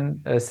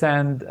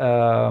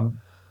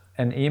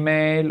an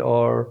email,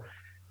 or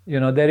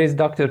there is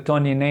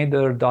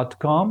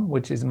drtonynader.com,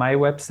 which is my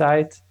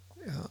website.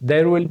 Yeah.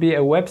 There will be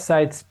a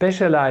website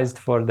specialized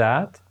for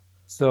that.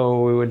 So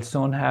we will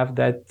soon have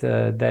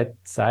that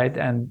site,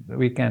 and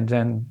we can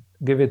then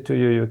give it to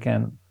you. You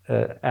can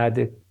add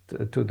it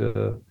to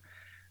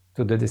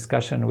the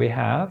discussion we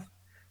have.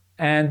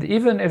 And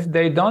even if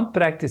they don't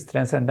practice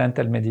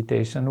transcendental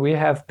meditation, we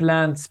have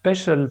planned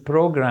special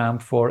program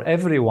for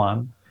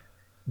everyone.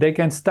 They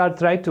can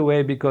start right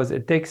away, because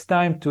it takes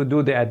time to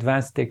do the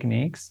advanced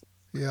techniques.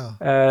 Yeah.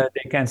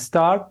 They can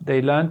start,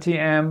 they learn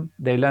TM,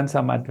 they learn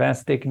some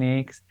advanced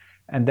techniques,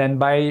 and then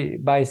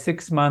by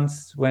 6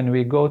 months, when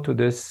we go to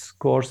this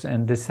course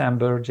in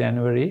December,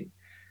 January,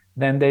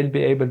 then they'll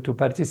be able to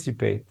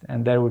participate,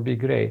 and that would be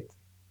great.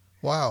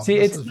 Wow. See,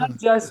 it's not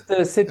just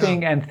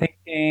sitting and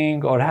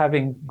thinking or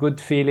having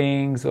good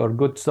feelings or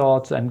good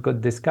thoughts and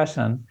good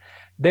discussion.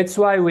 That's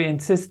why we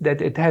insist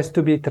that it has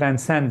to be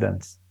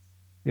transcendence.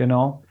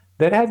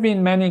 There have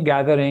been many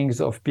gatherings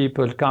of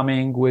people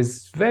coming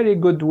with very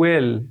good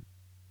will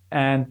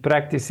and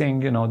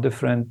practicing,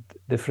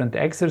 different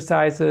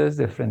exercises,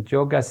 different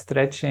yoga,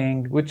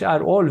 stretching, which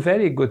are all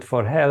very good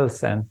for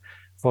health and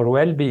for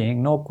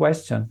well-being, no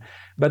question.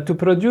 But to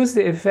produce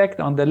the effect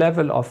on the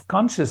level of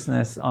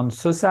consciousness on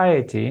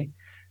society,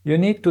 you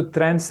need to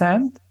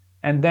transcend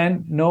and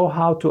then know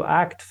how to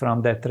act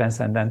from that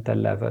transcendental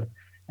level.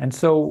 And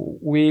so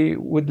we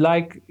would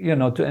like,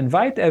 to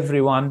invite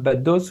everyone,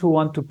 but those who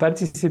want to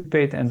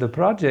participate in the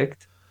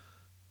project,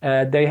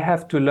 they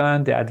have to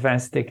learn the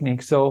advanced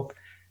technique. So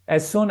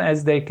as soon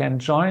as they can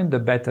join, the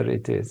better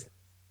it is.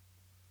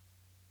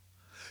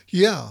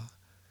 Yeah.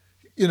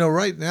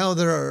 Right now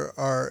there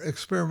are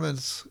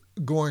experiments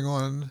going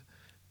on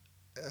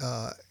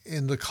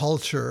in the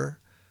culture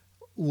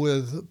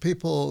with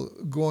people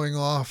going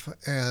off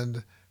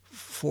and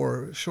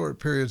for short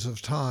periods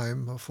of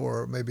time,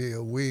 for maybe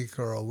a week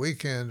or a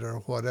weekend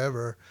or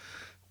whatever,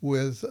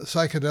 with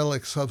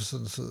psychedelic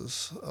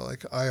substances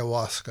like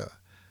ayahuasca.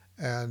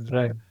 And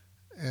Right.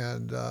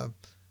 and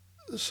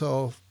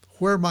so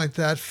where might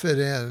that fit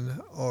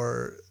in,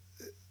 or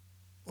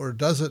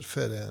does it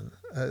fit in?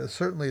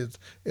 Certainly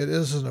it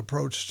is an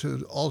approach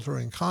to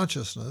altering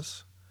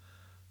consciousness.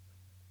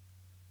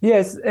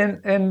 Yes,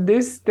 and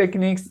these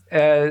techniques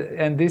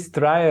and these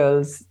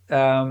trials,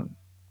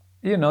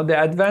 the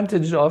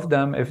advantage of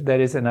them, if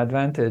there is an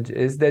advantage,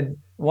 is that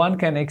one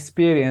can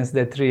experience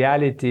that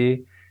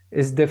reality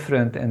is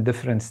different in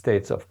different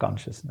states of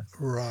consciousness.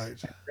 Right.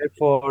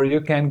 Therefore, you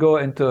can go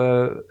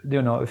into,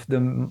 if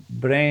the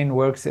brain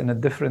works in a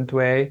different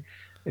way,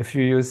 if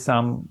you use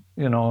some,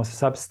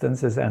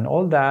 substances and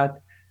all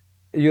that,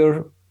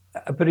 your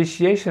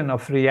appreciation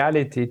of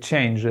reality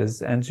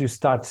changes and you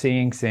start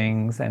seeing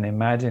things and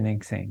imagining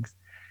things.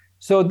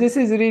 So this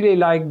is really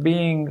like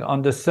being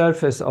on the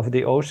surface of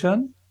the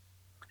ocean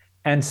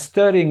and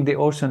stirring the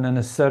ocean in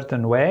a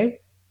certain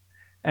way,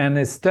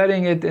 and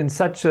stirring it in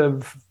such a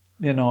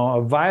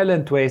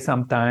violent way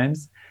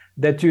sometimes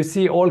that you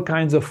see all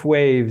kinds of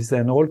waves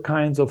and all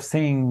kinds of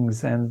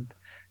things, and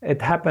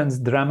it happens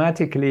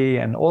dramatically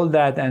and all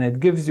that, and it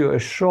gives you a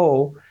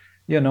show,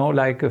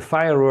 like a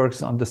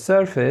fireworks on the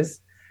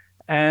surface,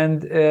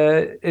 and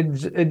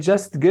it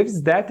just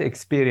gives that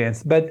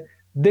experience. But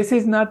this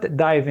is not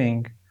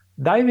diving.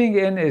 Diving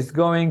in is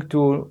going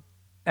to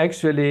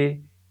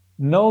actually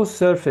no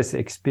surface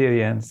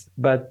experience,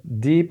 but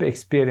deep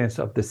experience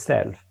of the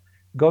self.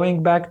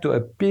 Going back to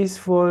a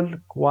peaceful,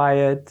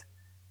 quiet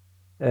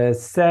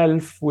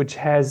self which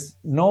has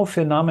no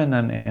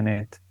phenomenon in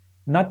it,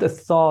 not a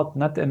thought,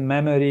 not a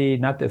memory,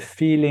 not a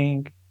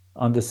feeling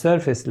on the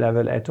surface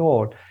level at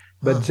all,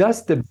 but Huh.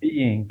 just a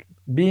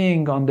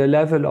being on the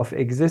level of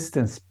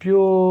existence,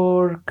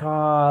 pure,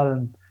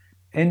 calm,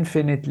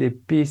 infinitely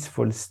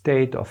peaceful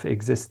state of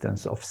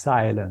existence, of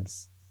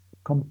silence,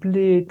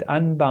 complete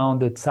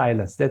unbounded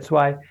silence. That's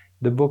why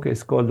the book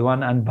is called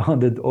One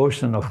Unbounded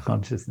Ocean of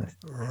Consciousness.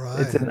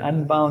 It's Right. an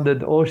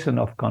unbounded ocean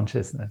of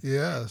consciousness.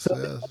 Yes, So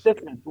yes. they're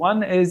different.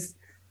 One is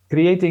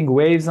creating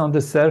waves on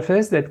the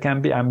surface that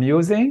can be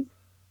amusing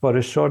for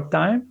a short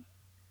time.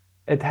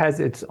 It has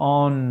its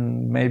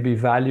own maybe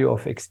value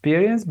of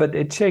experience, but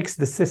it shakes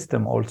the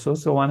system also.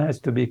 So one has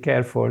to be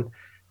careful,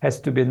 has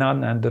to be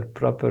done under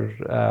proper,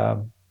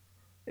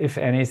 if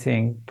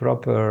anything,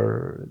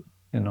 proper,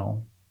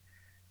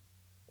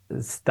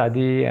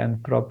 study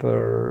and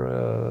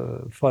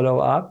proper follow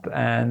up.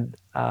 And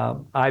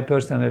I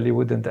personally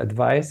wouldn't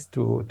advise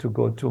to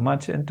go too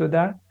much into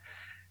that.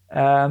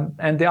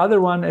 And the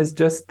other one is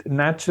just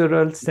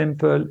natural,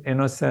 simple,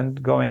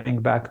 innocent,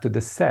 going back to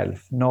the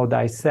self, know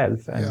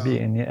thyself and Yeah, be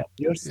in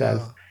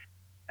yourself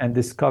yeah. and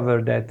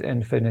discover that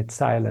infinite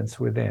silence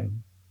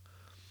within.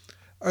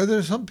 Are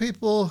there some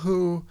people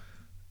who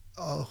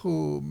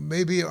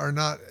maybe are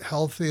not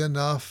healthy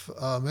enough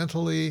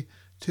mentally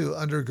to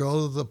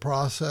undergo the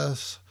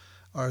process?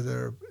 Are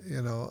there,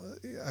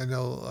 I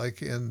know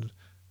like in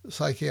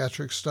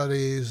psychiatric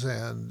studies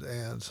and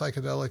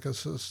psychedelic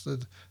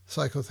assisted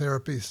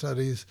psychotherapy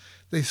studies,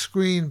 they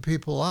screen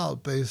people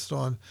out based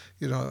on,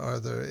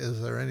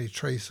 is there any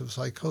trace of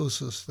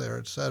psychosis there,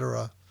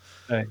 etc.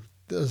 Right.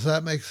 Does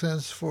that make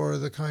sense for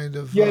the kind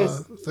of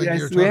Yes, thing you're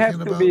yes, we talking have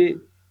to about? be,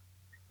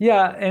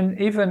 yeah, and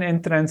even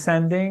in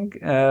transcending,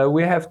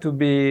 we have to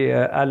be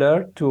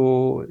alert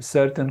to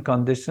certain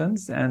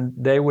conditions, and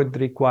they would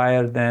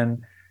require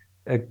then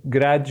a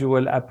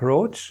gradual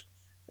approach,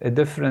 a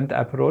different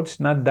approach,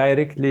 not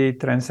directly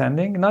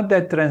transcending. Not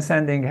that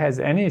transcending has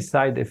any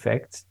side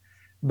effects,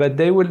 but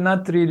they will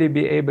not really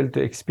be able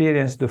to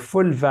experience the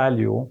full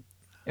value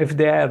if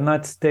they are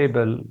not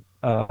stable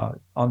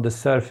on the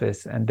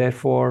surface. And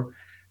therefore,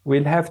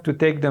 we'll have to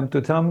take them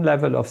to some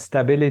level of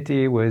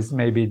stability with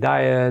maybe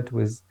diet,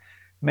 with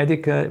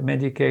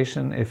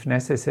medication if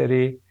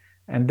necessary.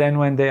 And then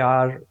when they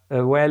are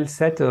well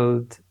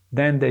settled,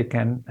 then they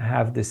can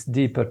have this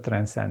deeper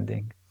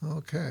transcending.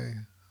 Okay,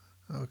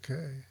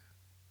 okay.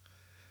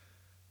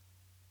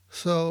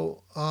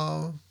 So,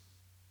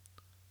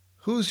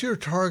 who's your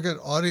target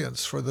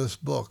audience for this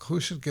book? Who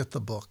should get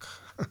the book?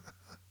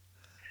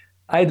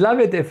 I'd love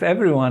it if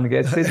everyone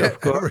gets it,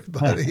 of course.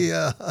 Everybody,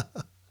 yeah.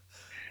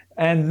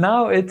 And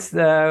now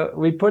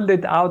we pulled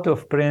it out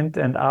of print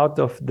and out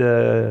of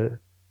the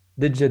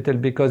digital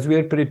because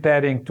we're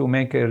preparing to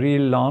make a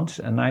real launch,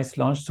 a nice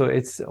launch. So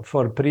it's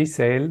for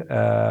pre-sale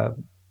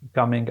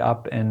coming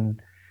up in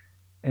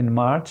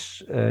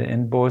March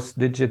in both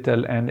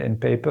digital and in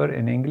paper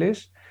in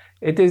English.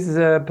 It is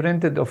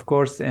printed, of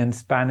course, in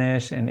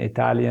Spanish, in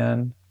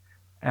Italian,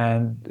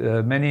 and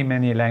many,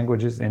 many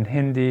languages, in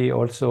Hindi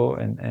also,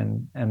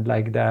 and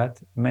like that,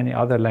 many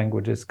other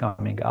languages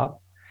coming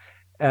up.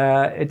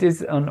 It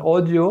is an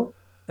audio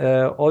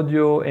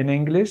in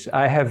English.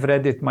 I have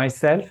read it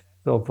myself.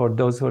 So for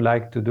those who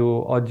like to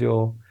do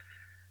audio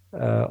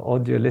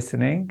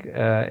listening,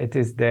 it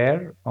is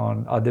there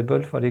on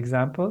Audible, for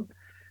example.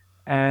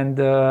 And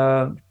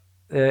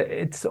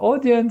its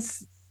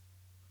audience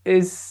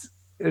is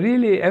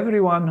really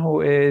everyone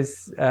who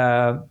is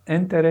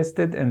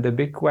interested in the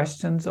big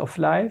questions of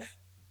life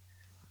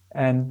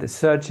and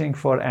searching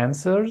for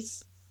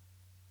answers.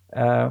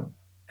 Uh,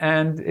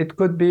 and it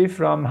could be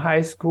from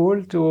high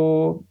school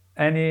to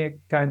any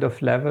kind of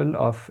level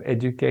of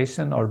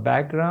education or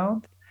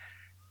background.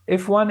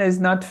 If one is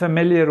not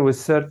familiar with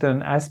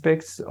certain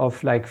aspects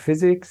of like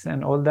physics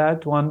and all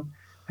that, one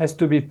has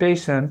to be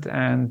patient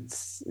and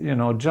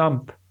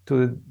jump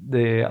to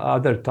the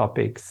other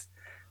topics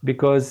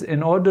because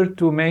in order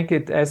to make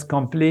it as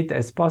complete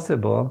as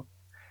possible,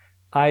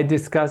 I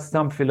discussed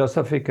some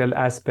philosophical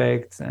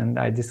aspects and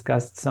I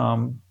discussed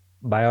some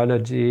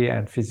biology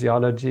and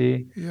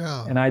physiology,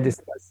 Yeah. and I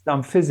discussed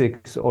some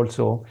physics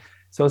also.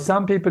 So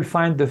some people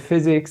find the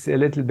physics a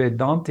little bit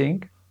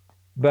daunting,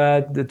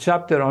 but the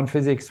chapter on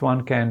physics,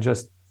 one can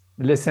just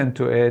listen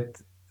to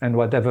it and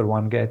whatever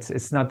one gets,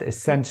 it's not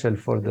essential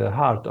for the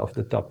heart of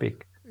the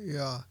topic.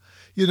 Yeah.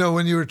 You know,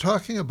 when you were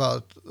talking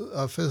about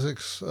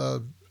physics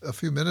a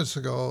few minutes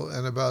ago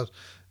and about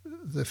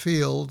the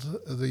field,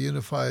 the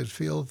unified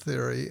field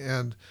theory,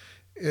 and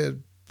it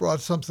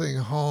brought something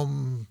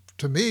home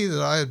to me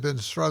that I had been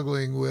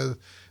struggling with,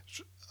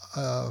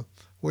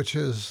 which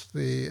is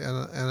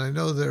and I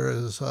know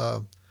there's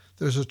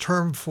a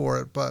term for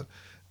it, but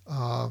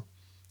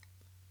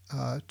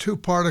uh, two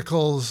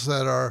particles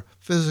that are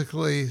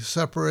physically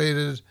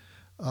separated,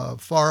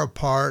 far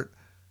apart,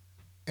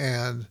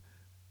 and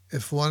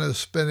if one is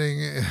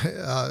spinning,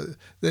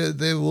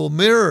 they will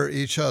mirror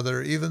each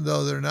other even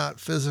though they're not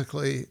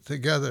physically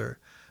together.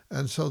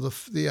 And so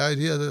the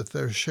idea that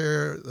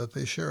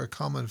they share a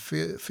common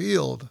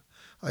field,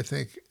 I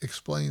think,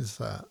 explains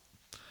that.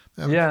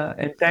 Yeah,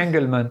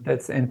 entanglement,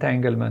 that's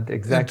entanglement,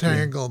 exactly.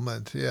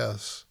 Entanglement,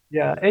 yes.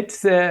 Yeah,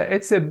 it's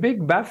a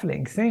big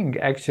baffling thing,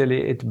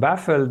 actually. It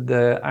baffled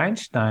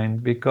Einstein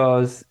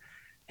because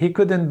he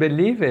couldn't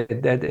believe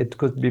it that it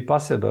could be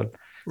possible.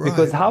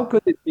 Because Right, how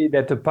could it be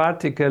that a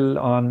particle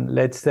on,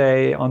 let's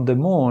say, on the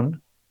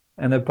moon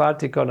and a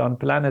particle on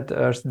planet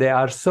Earth, they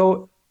are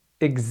so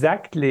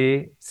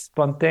exactly,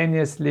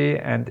 spontaneously,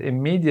 and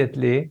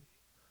immediately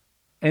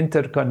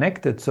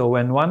interconnected. So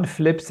when one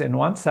flips in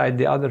one side,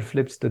 the other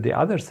flips to the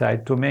other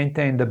side to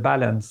maintain the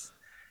balance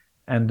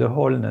and the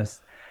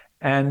wholeness.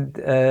 And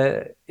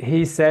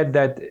he said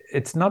that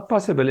it's not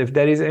possible. If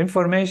there is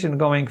information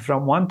going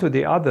from one to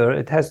the other,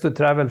 it has to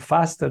travel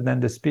faster than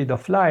the speed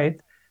of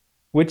light,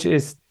 which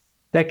is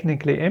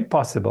technically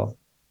impossible.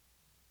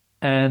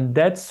 And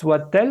that's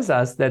what tells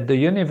us that the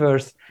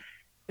universe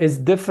is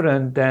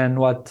different than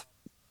what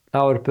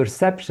our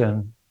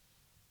perception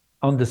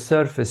on the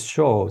surface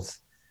shows.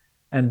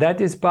 And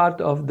that is part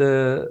of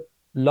the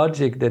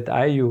logic that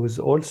I use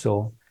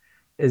also,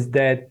 is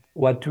that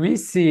what we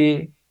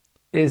see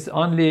is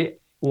only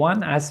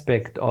one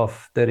aspect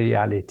of the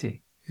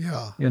reality.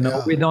 yeah, You know,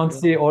 yeah, we don't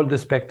see all the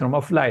spectrum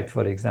of light,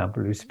 for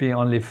example. We see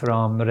only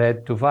from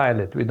red to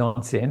violet. We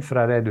don't see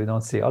infrared. We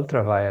don't see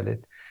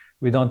ultraviolet.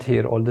 We don't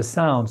hear all the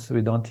sounds.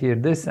 We don't hear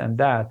this and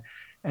that.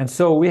 And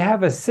so we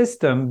have a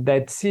system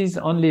that sees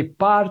only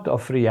part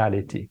of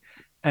reality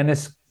and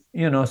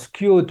a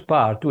skewed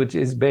part, which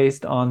is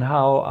based on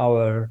how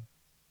our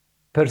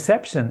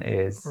perception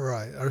is.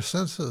 right. Our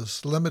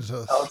senses limit Our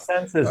us.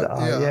 senses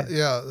are, Yeah, yeah.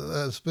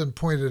 yeah. It's been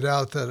pointed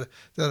out that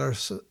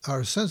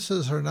our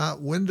senses are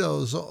not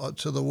windows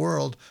to the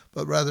world,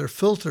 but rather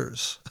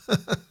filters.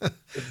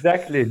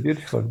 Exactly.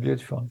 Beautiful,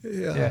 beautiful.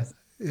 Yeah, Yes.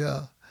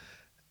 yeah.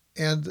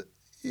 And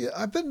yeah,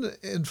 I've been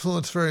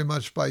influenced very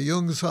much by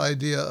Jung's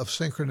idea of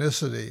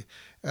synchronicity,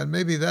 and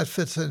maybe that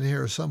fits in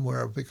here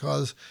somewhere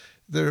because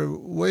there are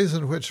ways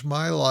in which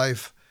my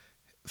life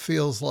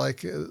feels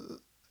like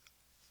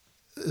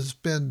has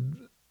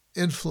been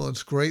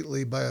influenced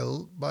greatly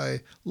by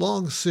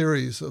long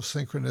series of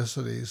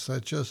synchronicities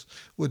that just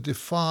would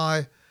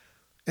defy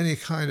any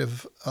kind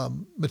of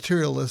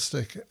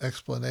materialistic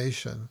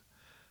explanation.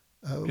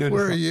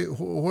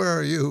 Beautiful. Where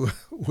are you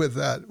with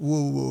that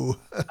woo woo?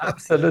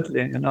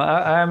 Absolutely.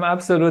 I'm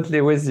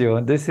absolutely with you.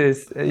 This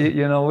is,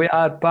 we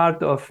are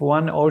part of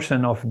one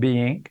ocean of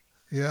being.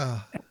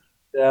 Yeah.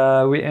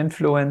 We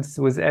influence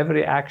with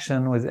every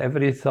action, with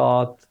every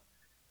thought,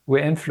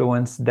 we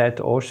influence that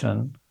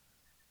ocean.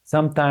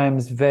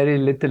 Sometimes very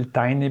little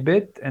tiny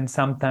bit, and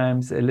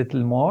sometimes a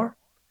little more.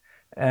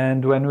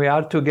 And when we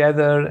are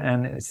together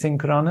and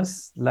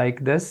synchronous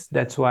like this,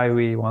 that's why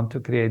we want to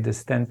create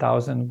this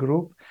 10,000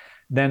 group,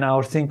 then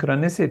our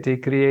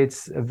synchronicity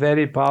creates a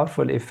very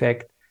powerful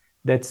effect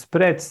that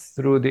spreads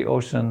through the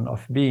ocean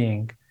of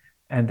being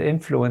and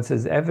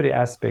influences every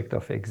aspect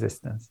of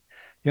existence.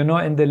 In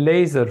the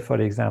laser, for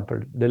example,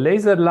 the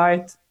laser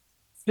light,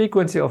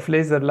 frequency of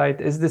laser light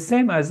is the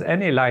same as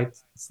any light.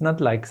 It's not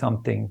like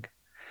something.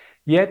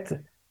 Yet,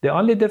 the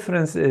only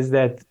difference is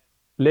that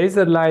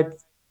laser light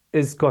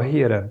is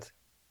coherent.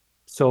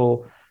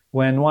 So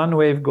when one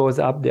wave goes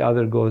up, the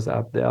other goes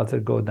up, the other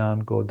go down,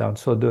 go down.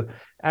 So the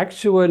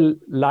actual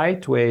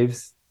light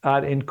waves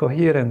are in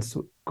coherent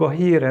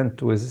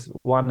with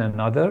one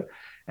another.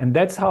 And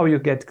that's how you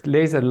get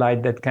laser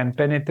light that can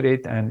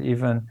penetrate and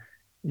even,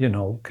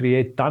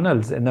 create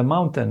tunnels in the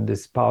mountain.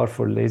 These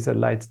powerful laser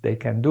lights, they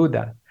can do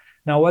that.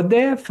 Now, what they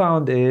have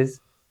found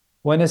is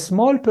when a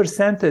small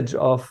percentage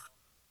of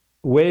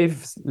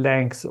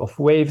wavelengths of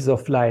waves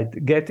of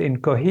light get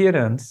in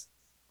coherence,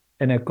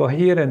 in a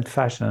coherent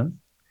fashion,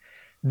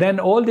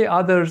 then all the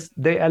others,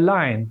 they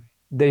align,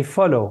 they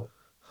follow.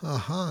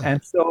 Uh-huh.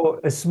 And so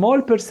a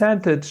small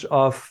percentage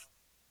of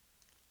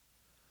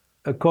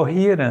a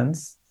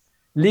coherence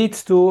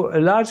leads to a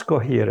large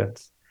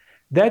coherence.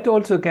 That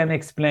also can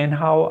explain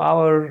how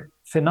our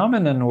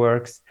phenomenon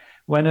works.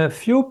 When a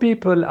few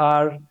people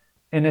are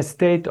in a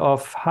state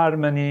of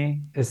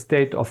harmony, a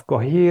state of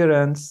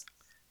coherence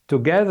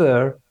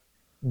together,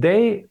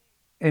 they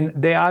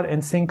are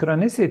in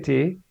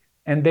synchronicity,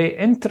 and they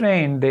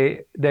entrain,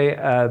 they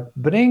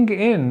bring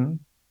in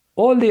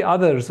all the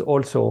others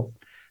also,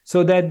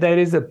 so that there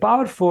is a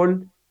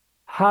powerful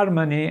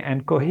harmony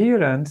and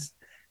coherence.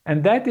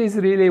 And that is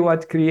really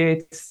what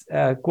creates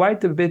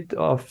quite a bit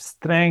of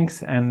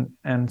strength and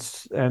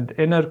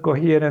inner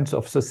coherence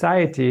of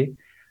society,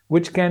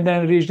 which can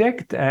then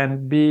reject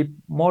and be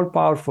more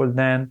powerful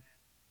than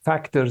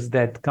factors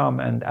that come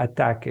and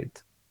attack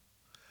it.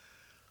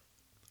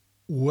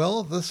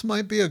 Well, this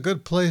might be a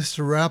good place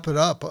to wrap it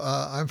up.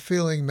 I'm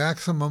feeling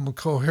maximum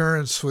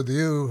coherence with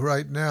you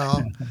right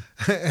now.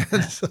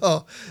 And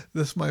so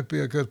this might be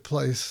a good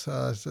place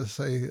to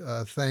say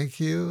thank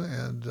you.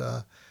 And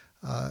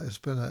it's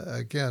been,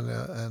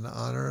 an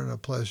honor and a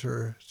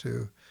pleasure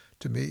to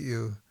meet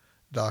you,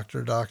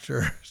 Dr.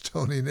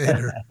 Tony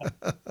Nader.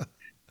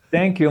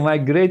 Thank you. My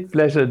great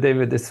pleasure,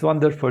 David. It's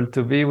wonderful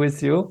to be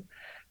with you.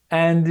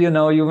 And,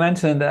 you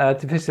mentioned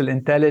artificial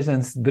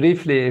intelligence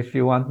briefly. If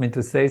you want me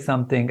to say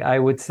something, I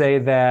would say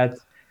that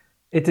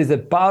it is a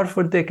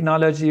powerful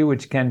technology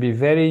which can be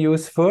very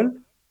useful,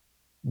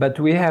 but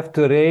we have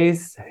to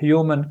raise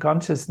human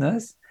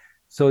consciousness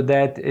so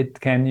that it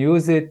can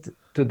use it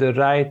to the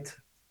right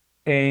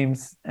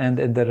aims and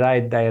in the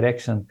right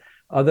direction.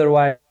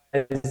 Otherwise,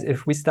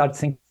 if we start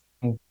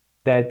thinking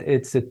that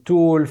it's a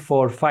tool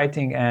for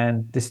fighting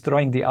and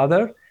destroying the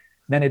other,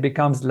 then it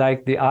becomes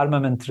like the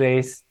armament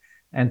race,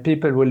 and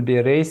people will be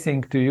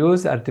racing to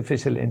use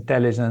artificial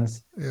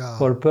intelligence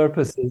for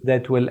purposes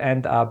that will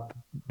end up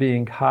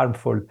being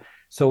harmful.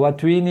 So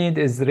what we need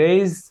is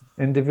raise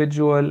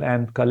individual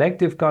and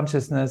collective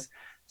consciousness,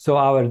 so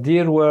our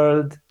dear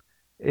world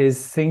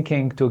is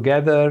thinking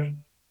together,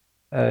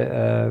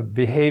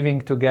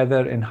 behaving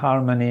together in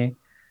harmony,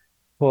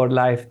 for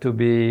life to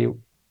be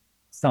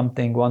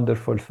something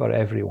wonderful for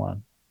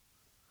everyone.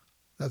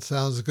 That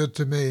sounds good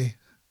to me.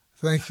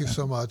 Thank you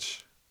so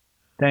much.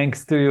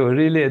 Thanks to you.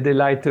 Really a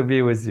delight to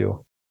be with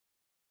you.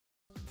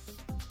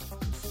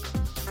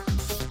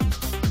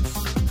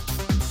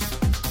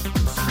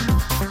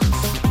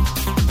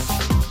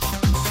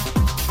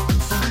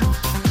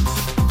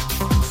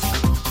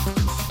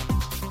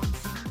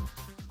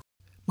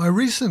 My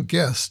recent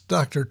guest,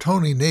 Dr.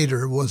 Tony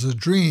Nader, was a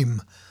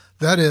dream.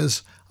 That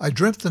is, I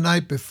dreamt the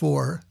night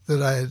before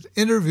that I had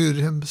interviewed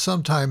him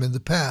sometime in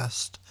the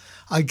past.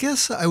 I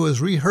guess I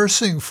was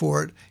rehearsing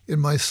for it in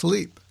my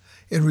sleep.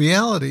 In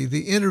reality,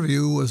 the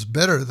interview was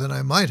better than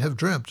I might have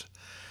dreamt.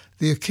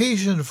 The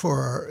occasion for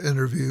our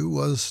interview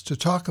was to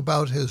talk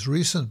about his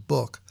recent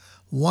book,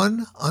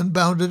 One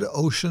Unbounded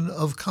Ocean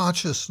of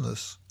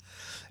Consciousness.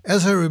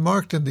 As I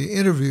remarked in the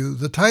interview,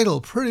 the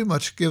title pretty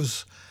much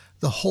gives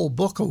the whole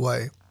book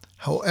away.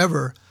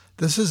 However,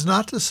 this is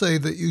not to say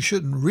that you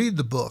shouldn't read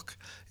the book.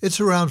 It's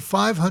around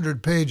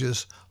 500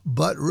 pages,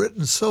 but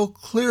written so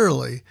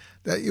clearly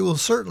that you will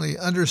certainly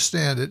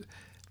understand it,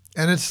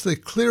 and it's the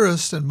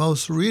clearest and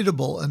most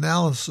readable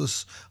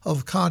analysis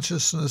of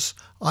consciousness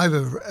I've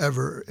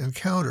ever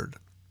encountered.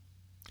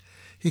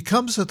 He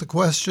comes at the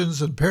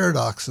questions and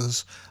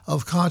paradoxes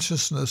of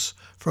consciousness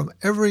from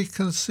every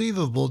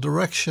conceivable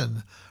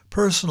direction: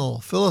 personal,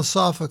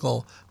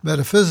 philosophical,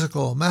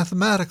 metaphysical,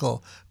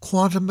 mathematical,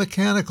 quantum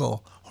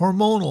mechanical,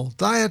 hormonal,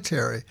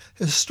 dietary,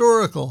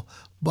 historical,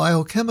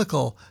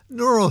 biochemical,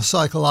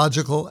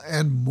 neuropsychological,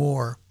 and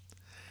more.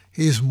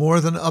 He's more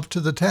than up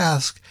to the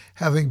task,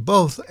 having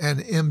both an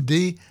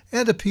MD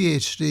and a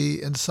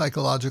PhD in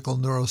psychological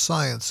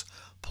neuroscience.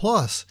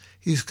 Plus,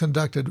 he's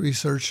conducted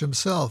research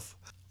himself.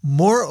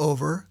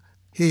 Moreover,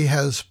 he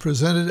has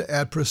presented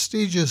at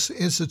prestigious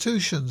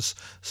institutions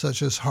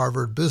such as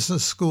Harvard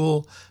Business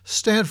School,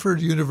 Stanford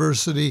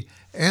University,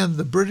 and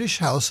the British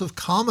House of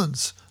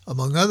Commons,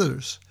 among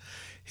others.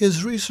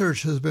 His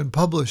research has been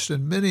published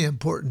in many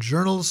important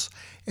journals,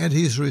 and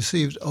he's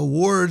received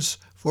awards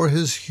for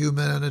his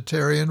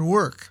humanitarian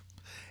work.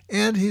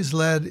 And he's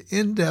led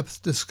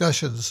in-depth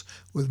discussions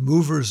with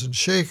movers and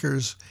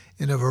shakers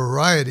in a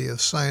variety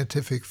of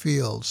scientific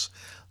fields.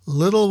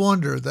 Little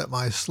wonder that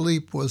my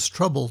sleep was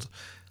troubled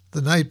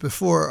the night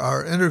before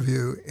our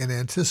interview in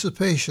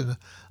anticipation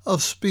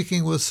of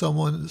speaking with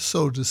someone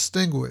so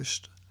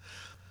distinguished.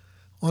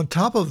 On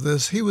top of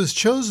this, he was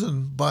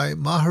chosen by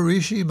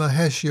Maharishi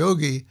Mahesh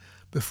Yogi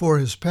before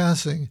his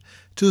passing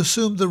to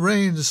assume the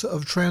reins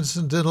of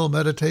Transcendental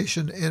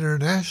Meditation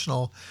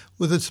International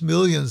with its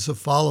millions of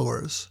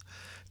followers.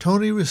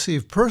 Tony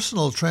received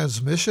personal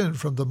transmission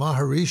from the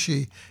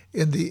Maharishi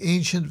in the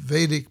ancient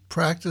Vedic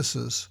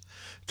practices.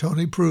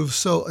 Tony proved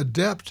so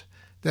adept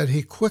that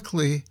he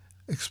quickly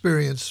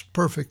experienced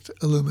perfect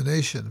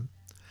illumination.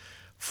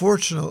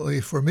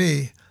 Fortunately for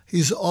me,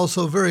 he's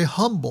also very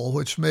humble,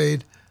 which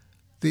made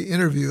the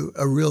interview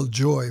a real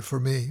joy for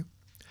me.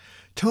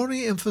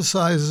 Tony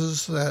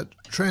emphasizes that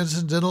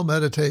transcendental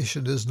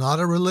meditation is not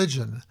a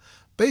religion.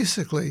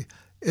 Basically,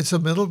 It's a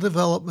mental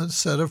development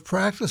set of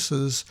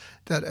practices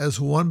that, as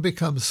one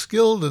becomes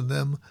skilled in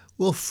them,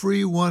 will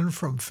free one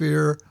from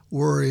fear,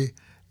 worry,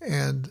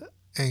 and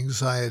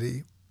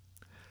anxiety.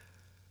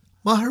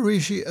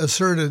 Maharishi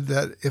asserted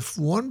that if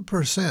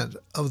 1%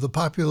 of the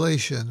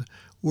population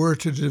were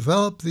to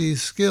develop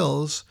these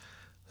skills,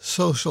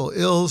 social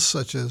ills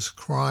such as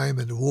crime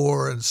and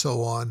war and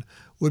so on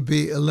would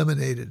be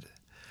eliminated.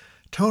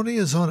 Tony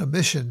is on a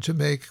mission to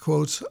make,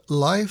 quotes,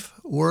 life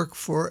work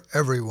for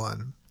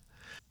everyone.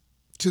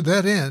 To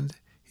that end,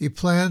 he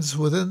plans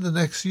within the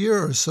next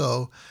year or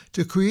so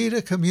to create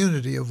a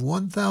community of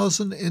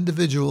 1,000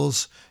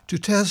 individuals to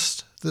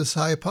test this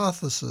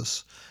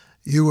hypothesis.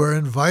 You are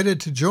invited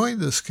to join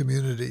this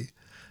community.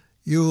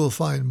 You will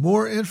find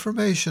more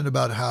information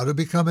about how to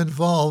become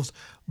involved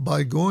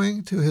by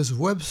going to his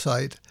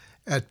website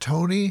at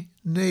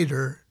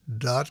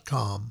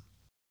tonynader.com.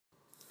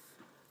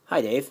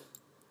 Hi, Dave.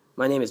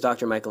 My name is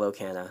Dr. Michael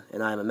O'Cana,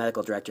 and I am a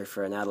medical director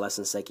for an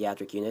adolescent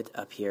psychiatric unit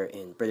up here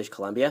in British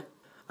Columbia.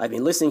 I've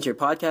been listening to your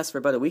podcast for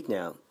about a week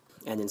now,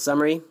 and in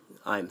summary,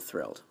 I'm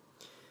thrilled.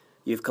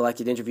 You've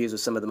collected interviews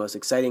with some of the most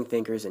exciting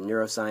thinkers in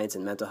neuroscience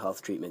and mental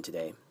health treatment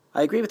today.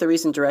 I agree with the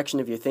recent direction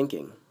of your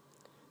thinking.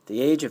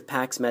 The age of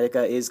Pax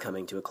Medica is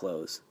coming to a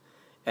close,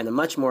 and a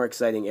much more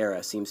exciting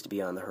era seems to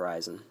be on the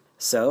horizon.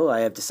 So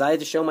I have decided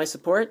to show my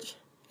support,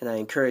 and I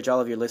encourage all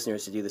of your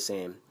listeners to do the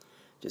same.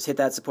 Just hit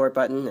that support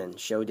button and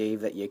show Dave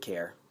that you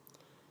care.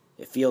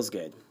 It feels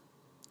good.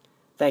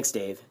 Thanks,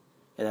 Dave,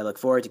 and I look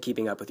forward to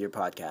keeping up with your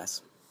podcasts.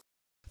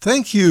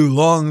 Thank you,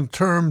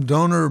 long-term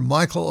donor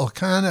Michael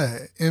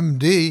O'Cana,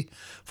 MD,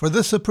 for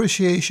this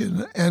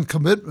appreciation and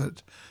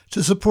commitment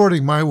to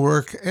supporting my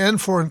work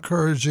and for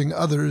encouraging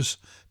others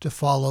to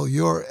follow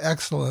your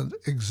excellent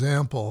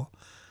example.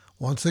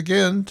 Once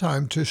again,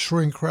 time to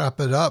shrink wrap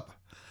it up.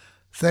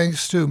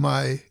 Thanks to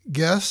my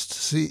guest,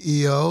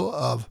 CEO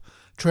of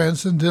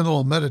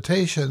Transcendental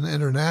Meditation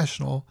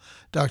International,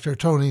 Dr.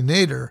 Tony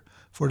Nader,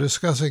 for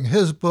discussing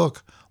his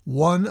book,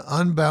 One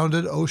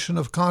Unbounded Ocean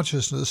of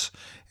Consciousness,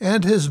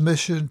 and his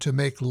mission to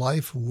make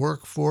life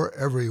work for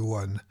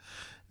everyone.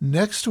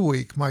 Next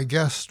week, my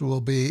guest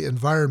will be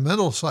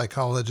environmental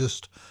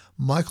psychologist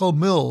Michael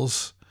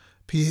Mills,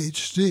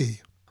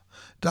 Ph.D.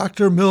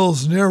 Dr.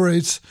 Mills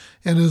narrates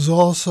and is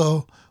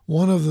also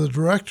one of the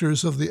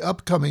directors of the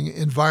upcoming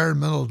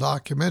environmental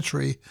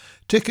documentary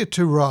Ticket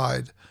to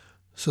Ride,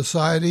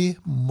 Society,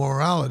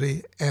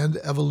 Morality, and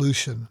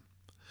Evolution.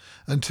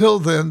 Until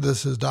then,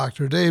 this is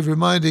Dr. Dave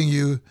reminding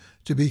you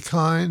to be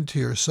kind to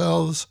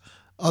yourselves,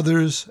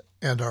 others,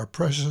 and our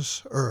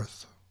precious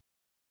earth.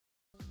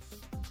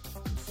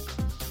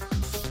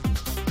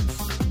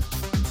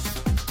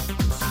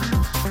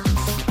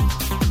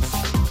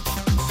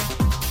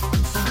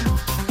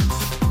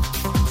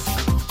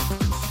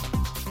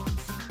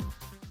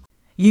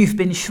 You've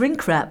been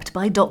shrink-wrapped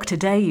by Dr.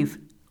 Dave.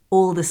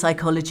 All the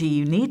psychology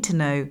you need to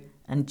know,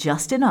 and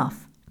just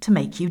enough to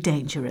make you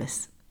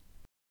dangerous.